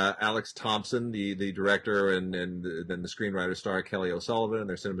Alex Thompson, the director, and then the screenwriter star Kelly O'Sullivan and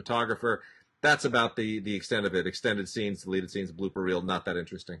their cinematographer. That's about the extent of it. Extended scenes, deleted scenes, blooper reel. Not that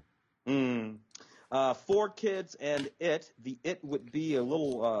interesting. 4 kids and it. The it would be a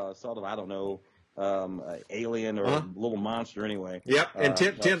little sort of, I don't know, alien or a little monster anyway. Yep. And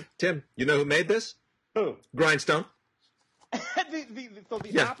Tim, you know who made this? Who? Grindstone.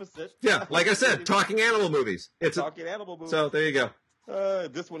 the opposite. Yeah, like I said, talking animal movies. It's talking animal movies. So there you go.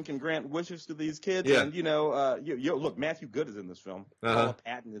 This one can grant wishes to these kids. Yeah. And, look, Matthew Good is in this film. Paula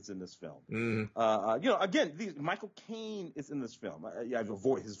Patton is in this film. Mm-hmm. Again, Michael Caine is in this film.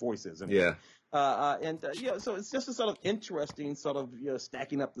 His voice is. Yeah. So it's just a sort of interesting sort of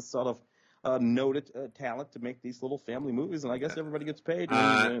stacking up the sort of noted talent to make these little family movies, and I guess everybody gets paid,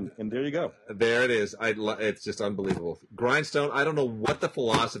 and there you go. There it is. It's just unbelievable. Grindstone, I don't know what the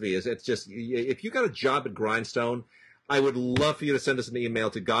philosophy is. It's just, if you got a job at Grindstone, I would love for you to send us an email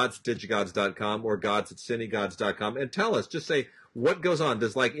to gods@digigods.com or gods@cinegods.com and tell us, just say, what goes on?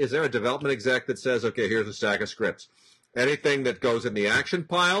 Is there a development exec that says, okay, here's a stack of scripts. Anything that goes in the action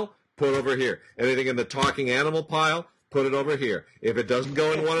pile, put over here. Anything in the talking animal pile, put it over here. If it doesn't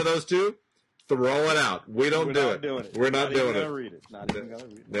go in one of those two, throw it out. We're not doing it. We're not doing it. Read it. Not even gonna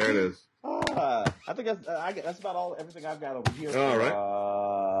read it. There it is. I think that's about everything I've got over here. All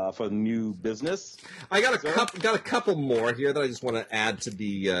right. For new business. I got a couple more here that I just want to add to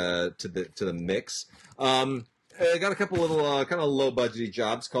the mix. I got a couple little kind of low budgety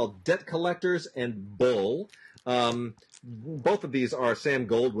jobs called Debt Collectors and Bull. Both of these are Sam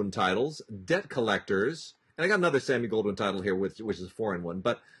Goldwyn titles. Debt Collectors, and I got another Sammy Goldwyn title here, which is a foreign one.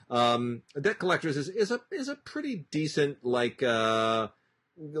 But Debt Collectors is a pretty decent low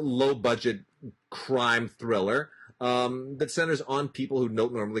budget crime thriller. that centers on people who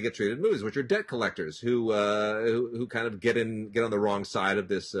don't normally get treated in movies, which are debt collectors who kind of get on the wrong side of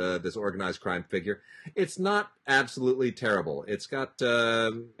this organized crime figure. It's not absolutely terrible. It's got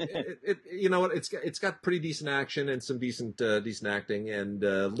you know what, it's got pretty decent action and some decent acting, and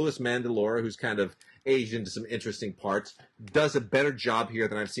Louis Mandylor, who's kind of aged into some interesting parts, does a better job here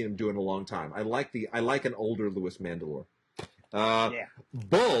than I've seen him do in a long time. I like an older Louis Mandylor. Yeah.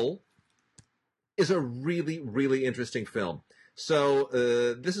 Bull is a really, really interesting film. So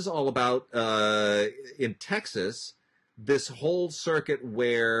this is all about in Texas, this whole circuit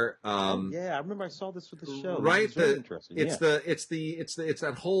where yeah, I remember I saw this with the show. Right, This is very interesting. it's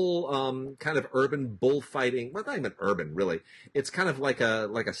that whole kind of urban bullfighting. Well, not even urban, really. It's kind of like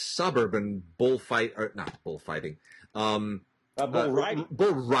a suburban bullfight, or not bullfighting. Bull riding.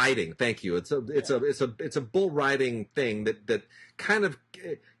 Bull riding. Thank you. It's a bull riding thing that kind of,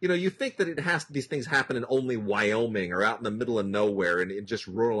 you know, you think that these things happen in only Wyoming or out in the middle of nowhere in just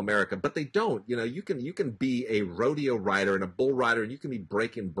rural America, but they don't. You know, you can be a rodeo rider and a bull rider, and you can be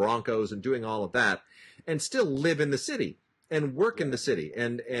breaking broncos and doing all of that, and still live in the city and work in the city.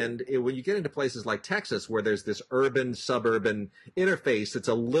 And when you get into places like Texas, where there's this urban suburban interface that's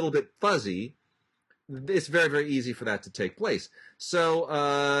a little bit fuzzy, it's very, very easy for that to take place.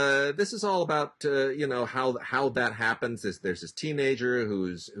 So this is all about you know, how that happens. There's this teenager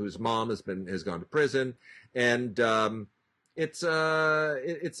whose mom has gone to prison, and it's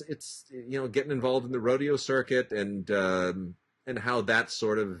you know, getting involved in the rodeo circuit, and how that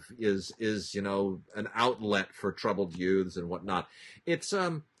sort of is you know, an outlet for troubled youths and whatnot. It's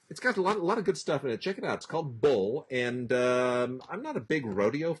got a lot of good stuff in it. Check it out. It's called Bull, and I'm not a big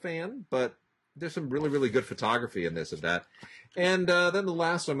rodeo fan, but there's some really, really good photography in this and that. And then the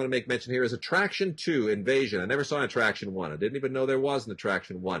last one I'm going to make mention here is Attraction 2, Invasion. I never saw Attraction 1. I didn't even know there was an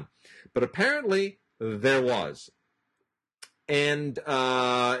Attraction 1. But apparently there was. And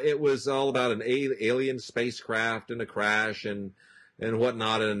it was all about an alien spacecraft and a crash and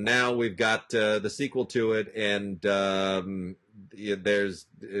whatnot. And now we've got the sequel to it, and there's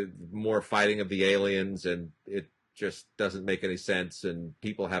more fighting of the aliens, and it just doesn't make any sense, and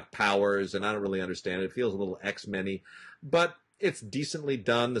people have powers, and I don't really understand it. It feels a little X-Men-y, but it's decently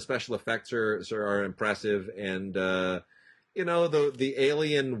done. The special effects are impressive, and you know, the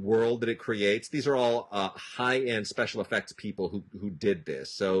alien world that it creates. These are all high-end special effects people who did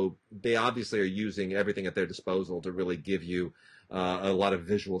this, so they obviously are using everything at their disposal to really give you a lot of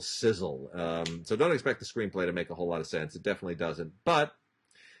visual sizzle. So don't expect the screenplay to make a whole lot of sense. It definitely doesn't, but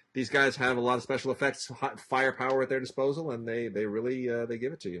these guys have a lot of special effects, firepower at their disposal, and they really they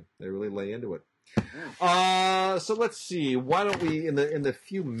give it to you. They really lay into it. So let's see. Why don't we, in the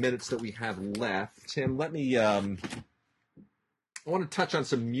few minutes that we have left, Tim, let me. I want to touch on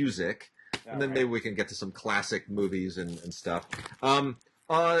some music, and then maybe we can get to some classic movies and stuff.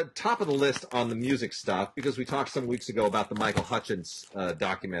 Top of the list on the music stuff, because we talked some weeks ago about the Michael Hutchence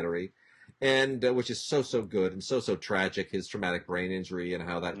documentary. And which is so good and so tragic, his traumatic brain injury and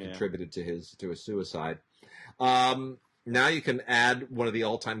how that contributed to his suicide. Now you can add one of the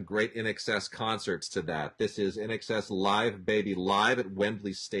all-time great INXS concerts to that. This is INXS Live Baby Live at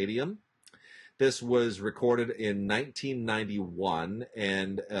Wembley Stadium. This was recorded in 1991,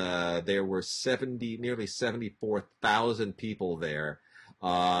 and there were nearly 74,000 people there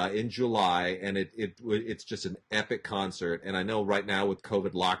in July, and it's just an epic concert. And I know right now with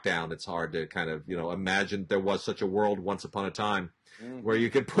COVID lockdown, it's hard to kind of, you know, imagine there was such a world once upon a time where you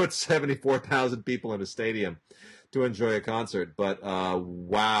could put 74,000 people in a stadium to enjoy a concert. But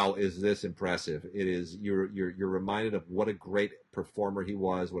wow, is this impressive! It is. You're reminded of what a great performer he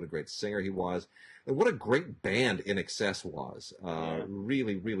was, what a great singer he was, and what a great band INXS was.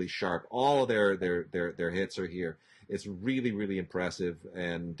 Really, really sharp. All of their hits are here. It's really, really impressive,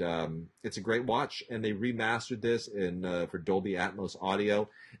 and it's a great watch. And they remastered this for Dolby Atmos audio.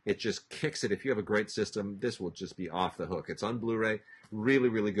 It just kicks it. If you have a great system, this will just be off the hook. It's on Blu-ray. Really,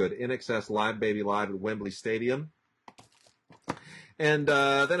 really good. INXS Live Baby Live at Wembley Stadium. And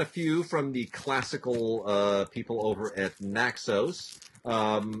then a few from the classical people over at Naxos.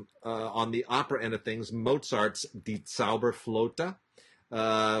 On the opera end of things, Mozart's Die Zauberflöte.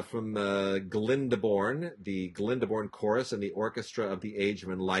 From Glyndebourne, the Glyndebourne Chorus and the Orchestra of the Age of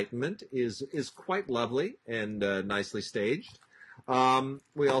Enlightenment is quite lovely and nicely staged.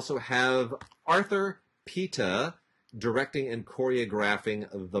 We also have Arthur Pita directing and choreographing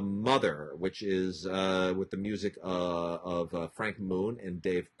The Mother, which is with the music of Frank Moon and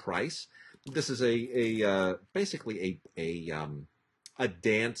Dave Price. This is basically a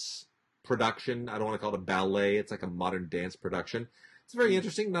dance production. I don't want to call it a ballet. It's like a modern dance production. It's very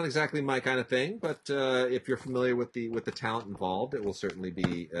interesting. Not exactly my kind of thing, but if you're familiar with the talent involved, it will certainly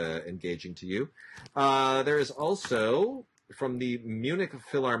be engaging to you. There is also from the Munich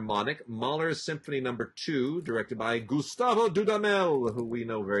Philharmonic, Mahler's Symphony Number 2, directed by Gustavo Dudamel, who we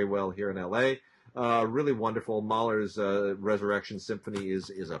know very well here in L.A. Really wonderful. Mahler's Resurrection Symphony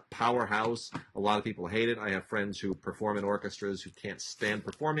is a powerhouse. A lot of people hate it. I have friends who perform in orchestras who can't stand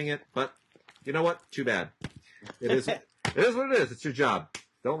performing it, but you know what? Too bad. It is what it is. It's your job.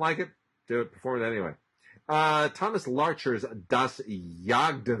 Don't like it? Do it. Perform it anyway. Thomas Larcher's Das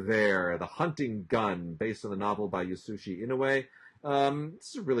Jagdgewehr, The Hunting Gun, based on the novel by Yasushi Inoue.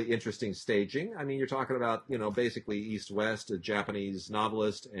 This is a really interesting staging. I mean, you're talking about, basically East-West, a Japanese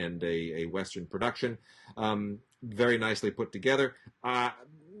novelist and a Western production. Very nicely put together.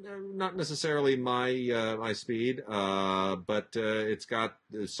 Not necessarily my speed, but it's got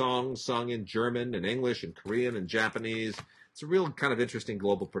songs sung in German and English and Korean and Japanese. It's a real kind of interesting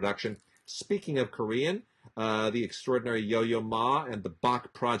global production. Speaking of Korean, the extraordinary Yo-Yo Ma and the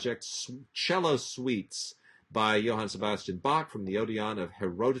Bach Project Cello Suites by Johann Sebastian Bach from the Odeon of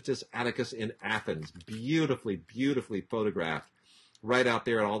Herodotus Atticus in Athens. Beautifully, beautifully photographed. Right out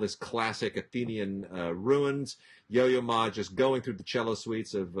there in all this classic Athenian ruins. Yo-Yo Ma just going through the cello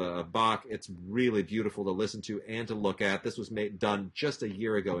suites of Bach. It's really beautiful to listen to and to look at. This was done just a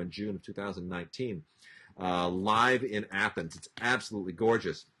year ago in June of 2019. Live in Athens. It's absolutely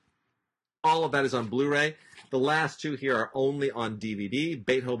gorgeous. All of that is on Blu-ray. The last two here are only on DVD.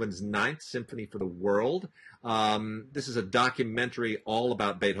 Beethoven's Ninth Symphony for the World. This is a documentary all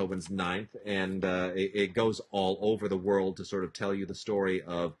about Beethoven's Ninth, and it goes all over the world to sort of tell you the story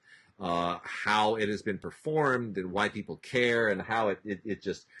of how it has been performed and why people care and how it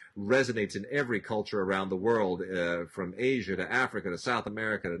just resonates in every culture around the world, from Asia to Africa to South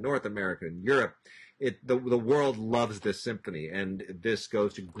America to North America and Europe. The world loves this symphony, and this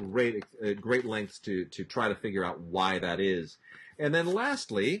goes to great lengths to try to figure out why that is. And then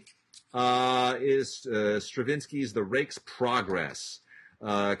lastly is Stravinsky's The Rake's Progress,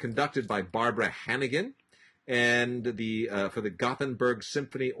 conducted by Barbara Hannigan, and for the Gothenburg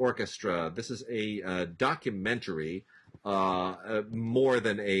Symphony Orchestra. This is a documentary. More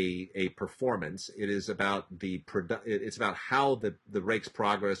than a performance. It is about it's about how the Rake's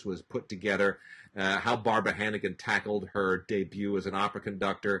Progress was put together, how Barbara Hannigan tackled her debut as an opera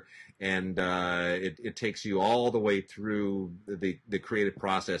conductor, and it takes you all the way through the creative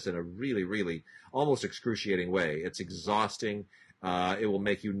process in a really, really almost excruciating way. It's exhausting. It will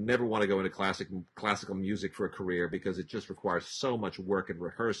make you never want to go into classical music for a career because it just requires so much work and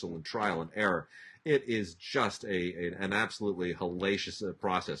rehearsal and trial and error. It is just an absolutely hellacious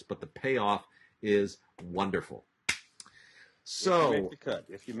process, but the payoff is wonderful. So,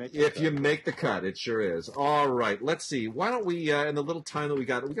 if you make the cut, it sure is. All right, let's see. Why don't we, in the little time that we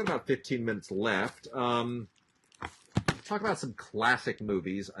got about 15 minutes left, talk about some classic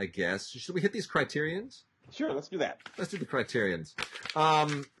movies, I guess. Should we hit these criterions? Sure, let's do that. Let's do the criterions.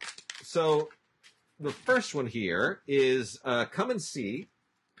 So the first one here is Come and See,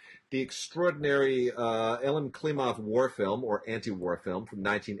 the extraordinary Elem Klimov war film, or anti-war film, from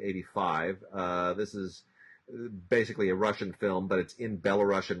 1985. This is basically a Russian film, but it's in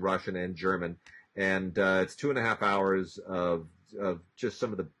Belarusian, Russian, and German. And it's 2.5 hours of just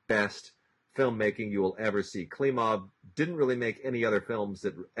some of the best filmmaking you will ever see. Klimov didn't really make any other films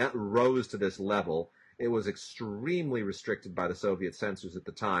that rose to this level. It was extremely restricted by the Soviet censors at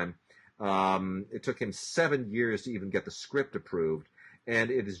the time. It took him 7 years to even get the script approved.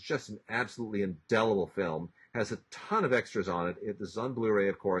 And it is just an absolutely indelible film. Has a ton of extras on it. It is on Blu-ray,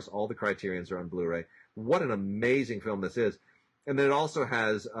 of course. All the criterions are on Blu-ray. What an amazing film this is. And then it also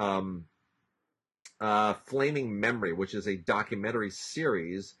has Flaming Memory, which is a documentary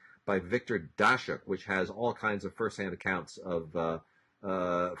series by Victor Dashuk, which has all kinds of first-hand accounts of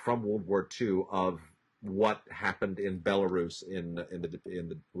from World War II of what happened in Belarus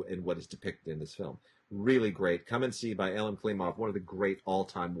in what is depicted in this film. Really great. Come and See by Elem Klimov, one of the great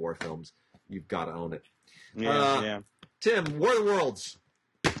all-time war films. You've got to own it. Yeah. Tim, War of the Worlds.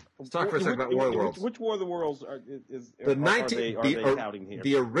 Let's talk for a second about War of the Worlds. Which War of the Worlds are they touting here?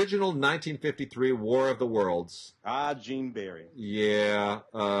 The original 1953 War of the Worlds. Gene Barry. Yeah.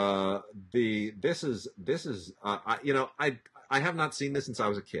 This is I have not seen this since I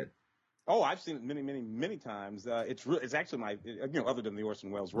was a kid. Oh, I've seen it many times. It's actually my, other than the Orson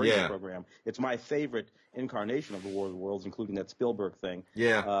Welles radio program, it's my favorite incarnation of the War of the Worlds, including that Spielberg thing.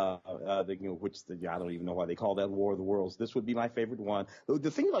 Yeah. I don't even know why they call that War of the Worlds. This would be my favorite one.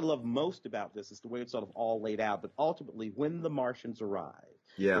 The thing that I love most about this is the way it's sort of all laid out, but ultimately when the Martians arrive.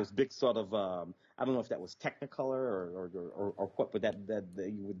 Yeah. Those big sort of, I don't know if that was Technicolor or what, but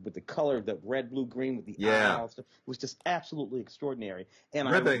with the color, the red, blue, green with the eye and Yeah, all that stuff, was just absolutely extraordinary. And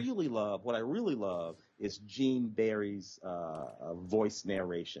ripping. what I really love is Gene Barry's voice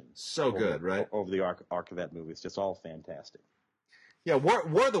narration So good, right? over the arc of that movie. It's just all fantastic. Yeah, War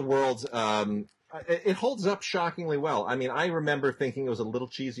of the Worlds, it holds up shockingly well. I mean, I remember thinking it was a little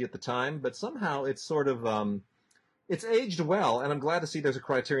cheesy at the time, but somehow it's sort of, it's aged well, and I'm glad to see there's a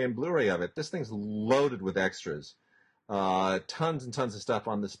Criterion Blu-ray of it. This thing's loaded with extras. Tons and tons of stuff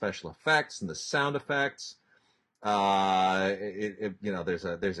on the special effects and the sound effects. There's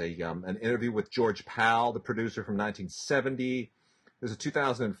an interview with George Pal, the producer from 1970. There's a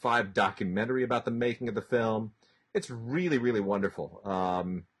 2005 documentary about the making of the film. It's really, really wonderful.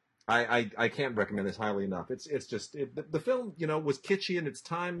 I can't recommend this highly enough. The film, was kitschy in its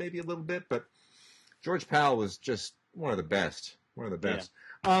time, maybe a little bit, but George Pal was just one of the best. One of the best.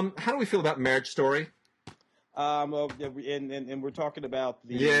 Yeah. How do we feel about Marriage Story? And we're talking about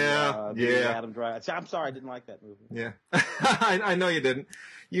the Adam Driver. I'm sorry, I didn't like that movie. Yeah, I know you didn't.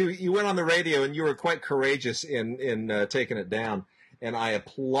 You went on the radio and you were quite courageous in taking it down, and I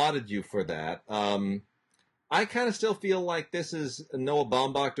applauded you for that. I kind of still feel like this is Noah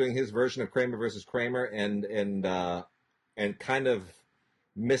Baumbach doing his version of Kramer versus Kramer, and kind of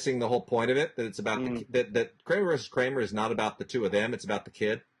missing the whole point of it. That it's about that Kramer versus Kramer is not about the two of them; it's about the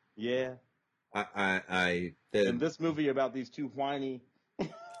kid. Yeah. In this movie about these two whiny.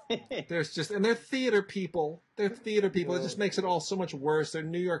 they're theater people. They're theater people. It just makes it all so much worse. They're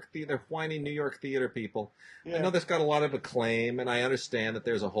whiny New York theater people. Yeah. I know this got a lot of acclaim, and I understand that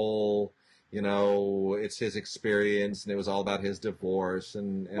there's a whole. It's his experience, and it was all about his divorce.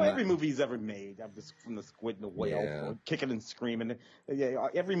 And every movie he's ever made, from The Squid and the Whale, Kicking and Screaming. Yeah,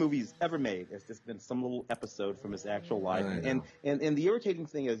 every movie he's ever made has just been some little episode from his actual life. And the irritating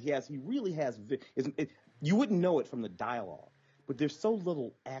thing is, he really has. You wouldn't know it from the dialogue, but there's so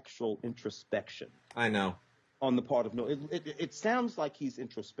little actual introspection. I know. On the part of Noah, it sounds like he's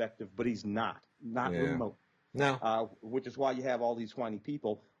introspective, but he's not remote. No. Which is why you have all these whiny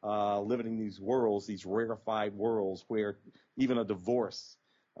people living in these worlds, these rarefied worlds, where even a divorce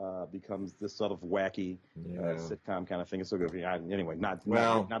becomes this sort of wacky sitcom kind of thing. It's so good. Anyway, not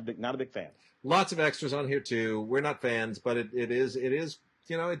a big fan. Lots of extras on here too. We're not fans, but it is. It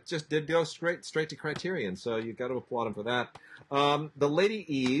just did go straight to Criterion, so you got to applaud him for that. The Lady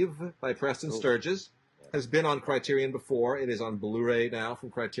Eve by Preston Sturges has been on Criterion before. It is on Blu-ray now from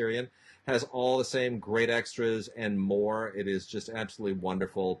Criterion. Has all the same great extras and more. It is just absolutely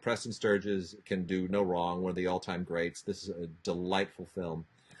wonderful. Preston Sturges can do no wrong. One of the all-time greats. This is a delightful film.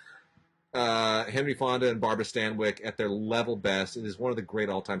 Henry Fonda and Barbara Stanwyck at their level best. It is one of the great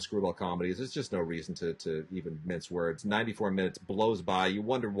all-time screwball comedies. There's just no reason to even mince words. 94 minutes blows by. You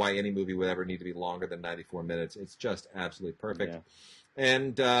wonder why any movie would ever need to be longer than 94 minutes. It's just absolutely perfect. Yeah.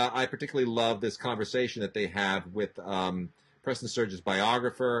 And I particularly love this conversation that they have with Preston Sturges'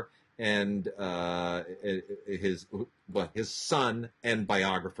 biographer and his son and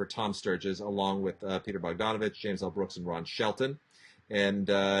biographer, Tom Sturges, along with Peter Bogdanovich, James L. Brooks, and Ron Shelton. And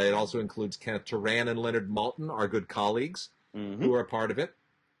it also includes Kenneth Turan and Leonard Maltin, our good colleagues, who are a part of it.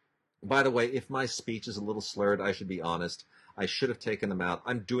 By the way, if my speech is a little slurred, I should be honest. I should have taken them out.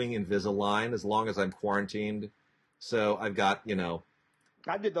 I'm doing Invisalign as long as I'm quarantined. So I've got,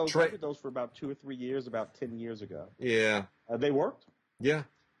 I did those for about 2 or 3 years, about 10 years ago. Yeah. They worked. Yeah.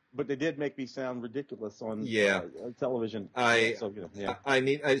 But they did make me sound ridiculous on television. I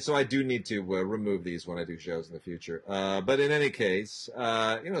do need to remove these when I do shows in the future. But in any case,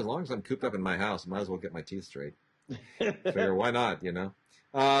 as long as I'm cooped up in my house, I might as well get my teeth straight. Figure, why not,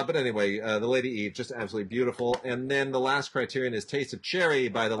 But anyway, The Lady Eve, just absolutely beautiful. And then the last Criterion is Taste of Cherry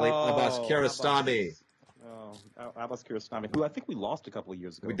by the late Abbas Kiarostami. Abbas Kiarostami, who I think we lost a couple of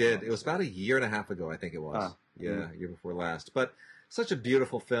years ago. We did. It was about a year and a half ago, I think it was. Year before last. But such a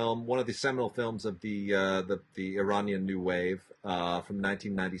beautiful film, one of the seminal films of the Iranian New Wave from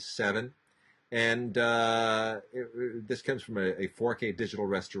 1997, and this comes from a 4K digital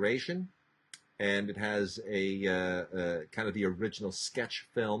restoration, and it has a kind of the original sketch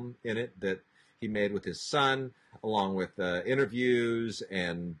film in it that he made with his son, along with interviews,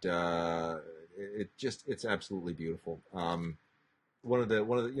 and it's absolutely beautiful. One of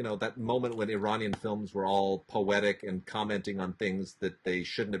the that moment when Iranian films were all poetic and commenting on things that they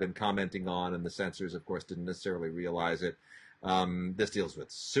shouldn't have been commenting on, and the censors, of course, didn't necessarily realize it. This deals with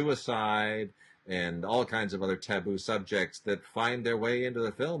suicide and all kinds of other taboo subjects that find their way into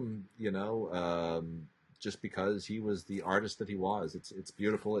the film, just because he was the artist that he was. It's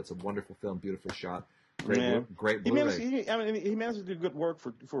beautiful. It's a wonderful film, beautifully shot, Yeah. Great He managed. Blu-ray. I mean, he managed to do good work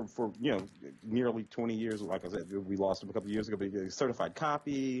for nearly 20 years. Like I said, we lost him a couple of years ago. But he certified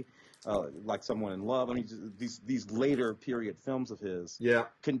copy, like Someone in Love. I mean, these later period films of his Yeah.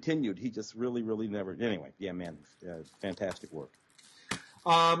 continued. He just really never. Anyway, yeah, man, fantastic work.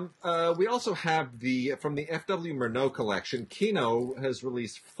 We also have from the F.W. Murnau collection. Kino has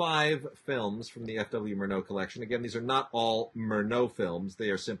released 5 films from the F.W. Murnau collection. Again, these are not all Murnau films; they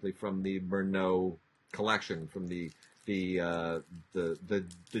are simply from the Murnau collection, from the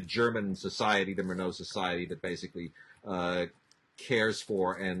German society, the Murnau Society, that basically cares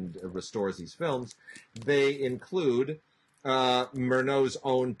for and restores these films. They include Murnau's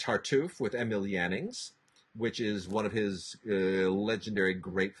own Tartuffe with Emil Jannings, which is one of his legendary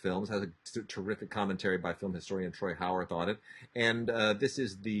great films. Has a terrific commentary by film historian Troy Howarth on it. And this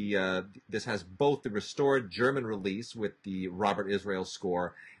has both the restored German release with the Robert Israel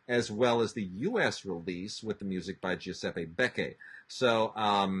score, as well as the U.S. release with the music by Giuseppe Becche. So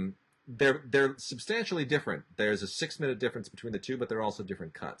they're substantially different. There's a 6-minute difference between the two, but they're also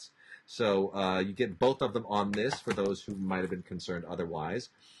different cuts. So you get both of them on this for those who might have been concerned otherwise.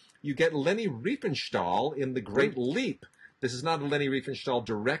 You get Leni Riefenstahl in The Great Leap. This is not a Leni Riefenstahl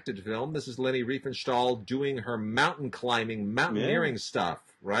directed film. This is Leni Riefenstahl doing her mountain climbing, mountaineering stuff,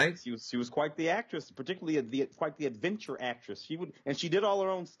 right? She was quite the actress, particularly quite the adventure actress. She did all her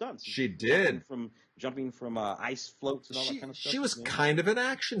own stunts. She did. Jumping from ice floats and all that kind of stuff. She was kind of an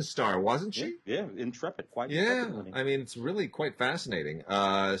action star, wasn't she? Yeah, intrepid, quite. Yeah, I mean, it's really quite fascinating.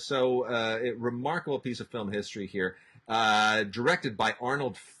 A remarkable piece of film history here. Directed by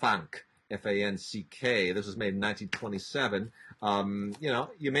Arnold Fanck, F-A-N-C-K. This was made in 1927.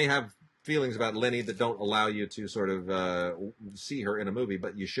 You may have feelings about Leni that don't allow you to sort of see her in a movie,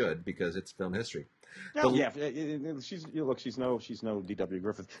 but you should, because it's film history. She's no D.W.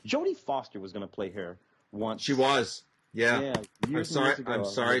 Griffith. Jodie Foster was going to play her once. She was. Yeah. I'm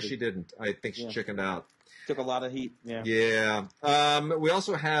sorry she didn't. I think she chickened out. Took a lot of heat. Yeah. We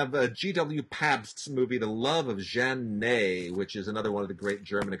also have G.W. Pabst's movie, The Love of Jeanne Ney, which is another one of the great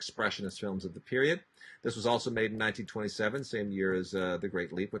German expressionist films of the period. This was also made in 1927, same year as The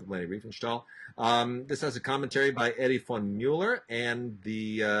Great Leap with Leni Riefenstahl. This has a commentary by Eddie von Mueller and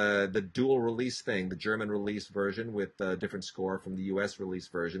the dual release thing, the German release version with a different score from the U.S. release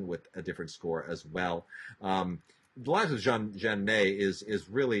version with a different score as well. The Lives of Jeanne Ney is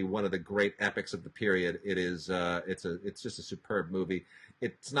really one of the great epics of the period. It is it's just a superb movie.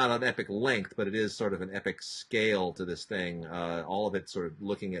 It's not an epic length, but it is sort of an epic scale to this thing. All of it sort of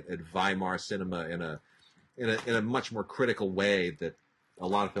looking at Weimar cinema in a much more critical way that a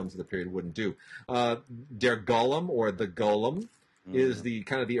lot of films of the period wouldn't do. Der Golem, or The Golem, is the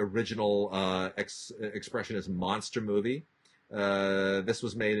kind of the original expressionist monster movie. This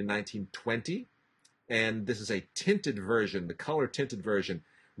was made in 1920. And this is a tinted version, the color tinted version,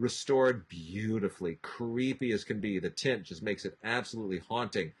 restored beautifully, creepy as can be. The tint just makes it absolutely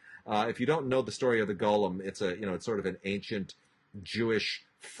haunting. If you don't know the story of the Golem, it's sort of an ancient Jewish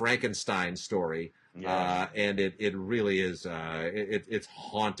Frankenstein story, and it really is it's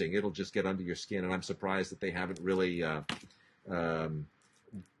haunting. It'll just get under your skin, and I'm surprised that they haven't really done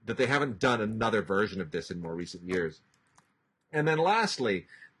another version of this in more recent years. And then lastly,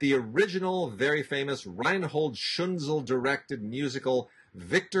 the original, very famous Reinhold Schunzel-directed musical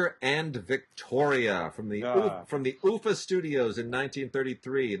Victor and Victoria from the UFA Studios in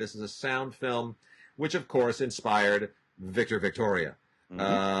 1933. This is a sound film, which of course inspired Victor Victoria.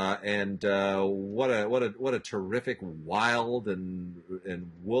 What a terrific, wild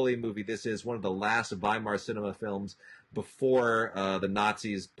and woolly movie this is. One of the last Weimar cinema films before the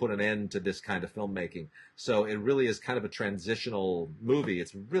Nazis put an end to this kind of filmmaking. So it really is kind of a transitional movie.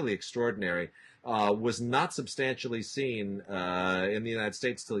 It's really extraordinary. Was not substantially seen in the United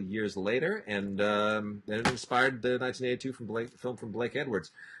States till years later, and it inspired the 1982 film from Blake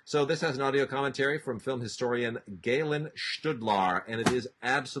Edwards. So this has an audio commentary from film historian Galen Studlar, and it is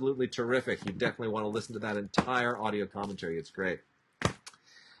absolutely terrific. You definitely want to listen to that entire audio commentary. It's great.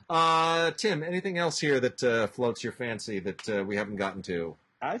 Tim, anything else here that floats your fancy that we haven't gotten to?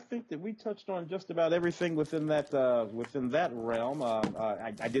 I think that we touched on just about everything within that realm.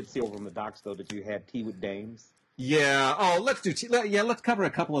 I did see over in the docs though that you had Tea with Dames. Yeah. Oh, let's do let's cover a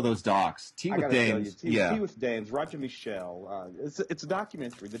couple of those docs. Tea with Dames. Tea with Dames. Roger Michel. It's a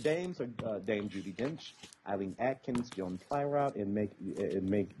documentary. The Dames are Dame Judi Dench, Eileen Atkins, Joan Plowright,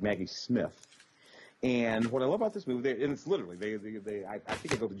 and Maggie Smith. And what I love about this movie, and it's literally I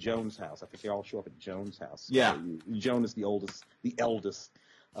think they go to Joan's house. I think they all show up at Joan's house. Yeah. Joan is the eldest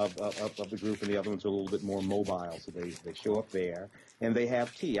of the group, and the other ones are a little bit more mobile. So they show up there, and they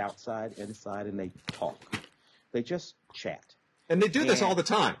have tea outside, inside, and they talk. They just chat. And they do this all the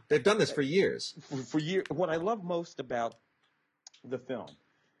time. They've done this for years. For years. What I love most about the film,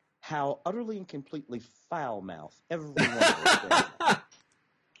 how utterly and completely foul-mouthed every one of those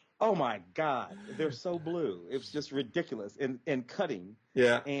Oh my God, they're so blue. It's just ridiculous and cutting.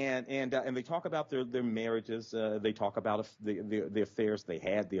 Yeah. And they talk about their marriages. They talk about the affairs they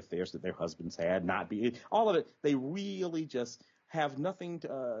had, the affairs that their husbands had, all of it. They really just have nothing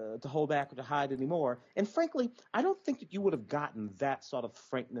to hold back or to hide anymore. And frankly, I don't think that you would have gotten that sort of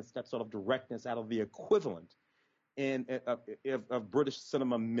frankness, that sort of directness out of the equivalent of British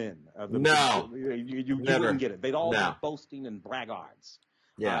cinema men. No, you wouldn't get it. They'd all be boasting and braggarts.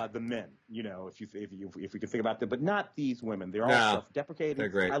 Yeah, the men, if we can think about them, but not these women. They're all self-deprecating. They're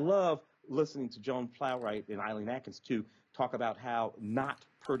great. I love listening to Joan Plowright and Eileen Atkins too talk about how not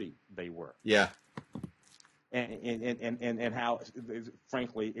pretty they were. Yeah, and how,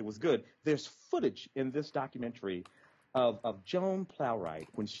 frankly, it was good. There's footage in this documentary of Joan Plowright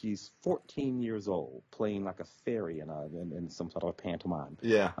when she's 14 years old, playing like a fairy in some sort of a pantomime.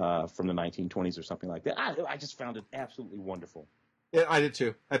 Yeah, from the 1920s or something like that. I just found it absolutely wonderful. Yeah, I did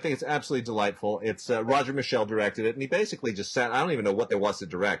too. I think it's absolutely delightful. It's Roger Michell directed it, and he basically just sat. I don't even know what there was to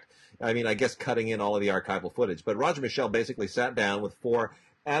direct. I mean, I guess cutting in all of the archival footage. But Roger Michell basically sat down with 4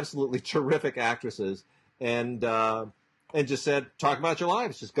 absolutely terrific actresses and just said, "Talk about your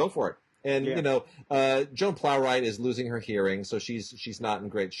lives. Just go for it." And Joan Plowright is losing her hearing, so she's not in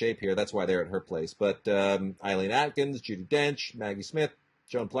great shape here. That's why they're at her place. But Eileen Atkins, Judi Dench, Maggie Smith,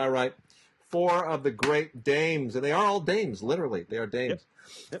 Joan Plowright. 4 of the great dames, and they are all dames, literally. They are dames.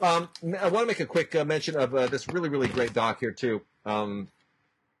 Yep. I want to make a quick mention of this really, really great doc here, too. Anne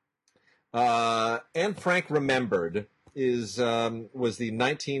Frank Remembered was the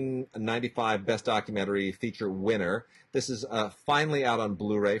 1995 Best Documentary Feature winner. This is finally out on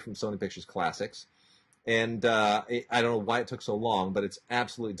Blu-ray from Sony Pictures Classics. And I don't know why it took so long, but it's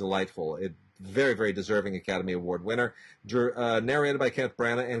absolutely delightful. Very, very deserving Academy Award winner, narrated by Kenneth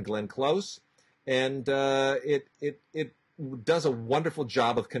Branagh and Glenn Close, and it does a wonderful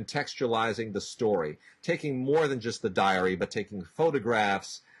job of contextualizing the story, taking more than just the diary, but taking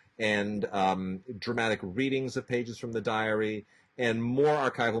photographs and dramatic readings of pages from the diary, and more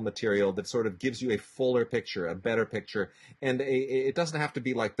archival material that sort of gives you a fuller picture, a better picture. And it doesn't have to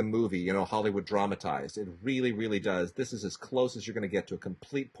be like the movie, Hollywood dramatized. It really, really does. This is as close as you're going to get to a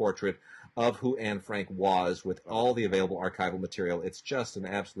complete portrait of who Anne Frank was with all the available archival material. It's just an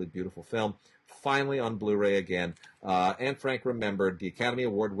absolutely beautiful film. Finally on Blu-ray again. Anne Frank Remembered, the Academy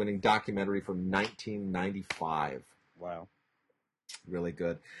Award-winning documentary from 1995. Wow. Really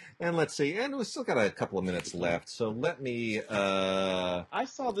good. And let's see. And we've still got a couple of minutes left. So let me... I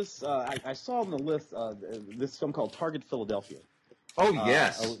saw this... I saw on the list this film called Target Philadelphia. Oh,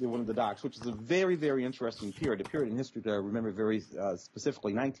 yes. One of the docs, which is a very, very interesting period. A period in history that I remember very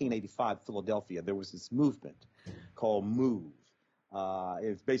specifically. 1985 Philadelphia. There was this movement called MOVE.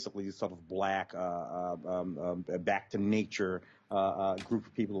 It's basically this sort of black, back to nature group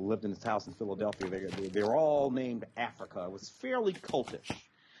of people who lived in this house in Philadelphia. They were all named Africa. It was fairly cultish.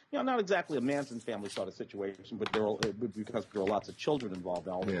 Not exactly a Manson family sort of situation, but because there were lots of children involved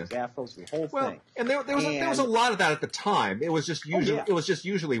in all these afros, the whole thing. And there was a lot of that at the time. It was just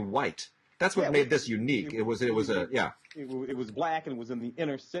usually white. That's what made this unique. It was black and it was in the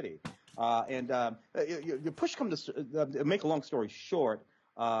inner city. The push come to make a long story short.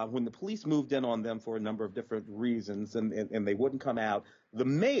 When the police moved in on them for a number of different reasons, and they wouldn't come out, the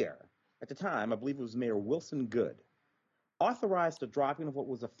mayor at the time, I believe it was Mayor Wilson Goode, authorized the dropping of what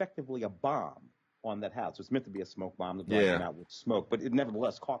was effectively a bomb on that house. It was meant to be a smoke bomb. The bomb came out with smoke, but it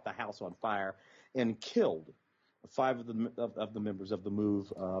nevertheless caught the house on fire and killed 5 of the members of the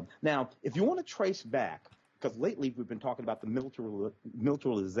MOVE. Now, if you want to trace back, because lately we've been talking about the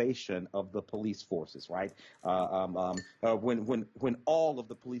militarization of the police forces, right? When all of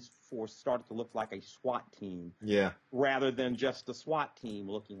the police force started to look like a SWAT team, rather than just the SWAT team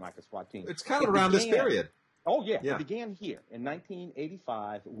looking like a SWAT team. It's kind of around this period. Oh, yeah. It began here in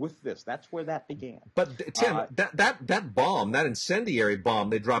 1985 with this. That's where that began. But, Tim, that bomb, that incendiary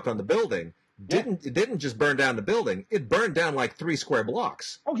bomb they dropped on the building, it didn't just burn down the building. It burned down like 3 square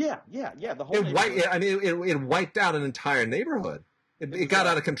blocks. Oh, yeah. The whole it wiped out an entire neighborhood. It got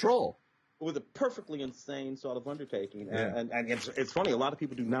out of control. It was a perfectly insane sort of undertaking. And it's funny, a lot of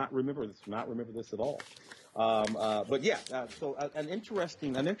people do not remember this at all. So an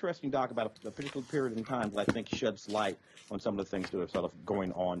interesting doc about a particular period in time that I think sheds light on some of the things that are sort of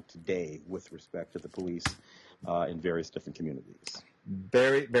going on today with respect to the police in various different communities.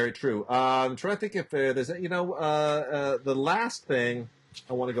 Very, very true. I'm trying to think if there's, the last thing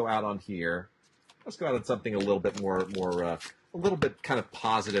I want to go out on here. Let's go out on something a little bit a little bit kind of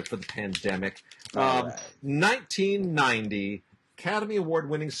positive for the pandemic. All right. 1990 Academy Award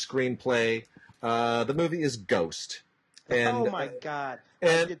winning screenplay. The movie is Ghost. And, oh my God! I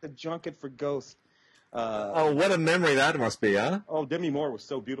and- did the junket for Ghost. Oh, what a memory that must be, huh? Oh, Demi Moore was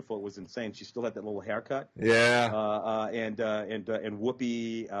so beautiful; it was insane. She still had that little haircut. Yeah. And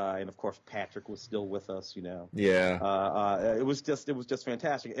Whoopi, and of course Patrick was still with us. You know. Yeah. It was just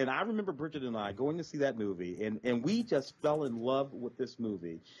fantastic. And I remember Bridget and I going to see that movie, and we just fell in love with this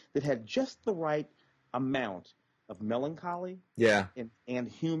movie that had just the right amount of melancholy, Yeah. and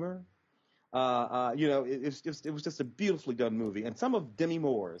humor. It was just a beautifully done movie, and some of Demi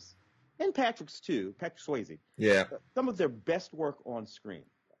Moore's and Patrick's too, Patrick Swayze, Yeah. some of their best work on screen.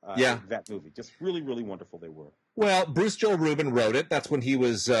 Yeah. That movie, just really, really wonderful they were. Well, Bruce Joel Rubin wrote it. That's when he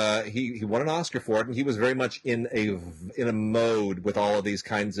was he won an Oscar for it, and he was very much in a mode with all of these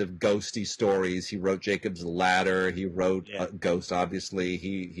kinds of ghosty stories. He wrote Jacob's Ladder. He wrote Ghost. Obviously,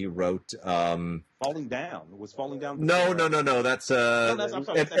 he wrote. Falling Down was Falling Down. No. That's I'm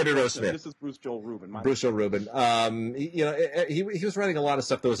sorry, Eddie Rose Smith. This is Bruce Joel Rubin. Bruce Joel Rubin. He was writing a lot of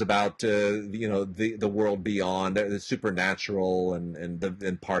stuff that was about the world beyond, the supernatural,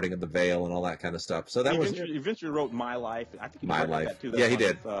 and parting of the veil and all that kind of stuff. So that was. Eventually wrote My Life. I think he My wrote Life. that too. Yeah, he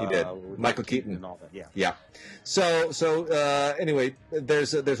did. With, he did. with Michael Keaton and all that. Yeah. Yeah. So anyway,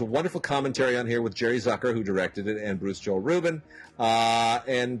 there's a wonderful commentary on here with Jerry Zucker, who directed it, and Bruce Joel Rubin,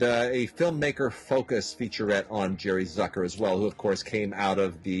 and a filmmaker focus featurette on Jerry Zucker as well, who of course came out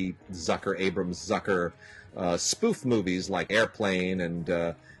of the Abrams-Zucker spoof movies like Airplane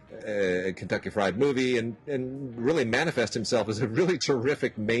and Kentucky Fried Movie, and really manifest himself as a really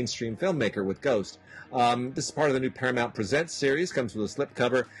terrific mainstream filmmaker with Ghost. This is part of the new Paramount Presents series, comes with a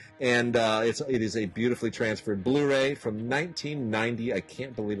slipcover, and it is a beautifully transferred Blu-ray from 1990. I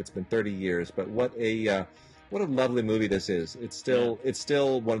can't believe it's been 30 years, but what a lovely movie this is. It's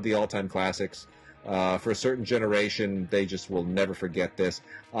still one of the all-time classics. For a certain generation, they just will never forget this.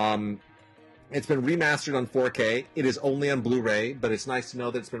 It's been remastered on 4K. It is only on Blu-ray, but it's nice to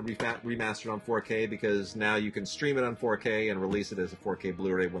know that it's been remastered on 4K, because now you can stream it on 4K and release it as a 4K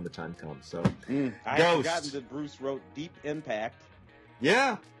Blu-ray when the time comes. So, I had forgotten that Bruce wrote Deep Impact.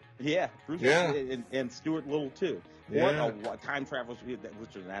 Yeah. Yeah, Bruce. Yeah. And Stuart Little too. Yeah. What a Time Traveler's,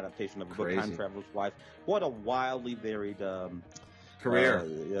 which is an adaptation of the book Crazy. Time Traveler's Wife. What a wildly varied Career.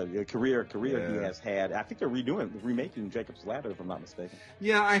 Career Yeah. he has had. I think they're remaking Jacob's Ladder, if I'm not mistaken.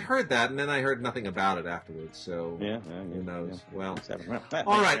 Yeah, I heard that, and then I heard nothing about it afterwards. So who knows? Yeah. Well,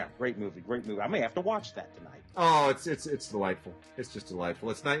 all right. Yeah, great movie. I may have to watch that tonight. Oh, it's delightful. It's just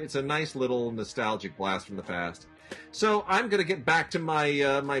delightful. It's a nice little nostalgic blast from the past. So I'm going to get back to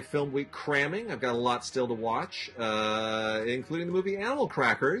my my film week cramming. I've got a lot still to watch, including the movie Animal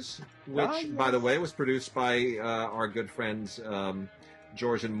Crackers, which, by the way, was produced by our good friends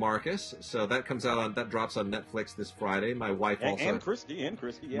George and Marcus. So that drops on Netflix this Friday. My wife and Christy.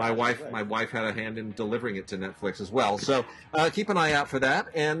 Yeah, my wife had a hand in delivering it to Netflix as well. So keep an eye out for that.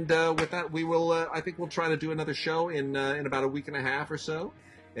 And with that, we will. I think we'll try to do another show in about a week and a half or so.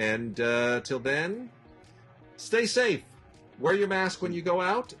 And till then, stay safe. Wear your mask when you go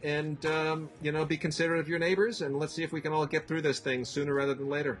out, and be considerate of your neighbors. And let's see if we can all get through this thing sooner rather than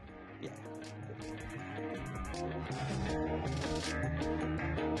later. Yeah.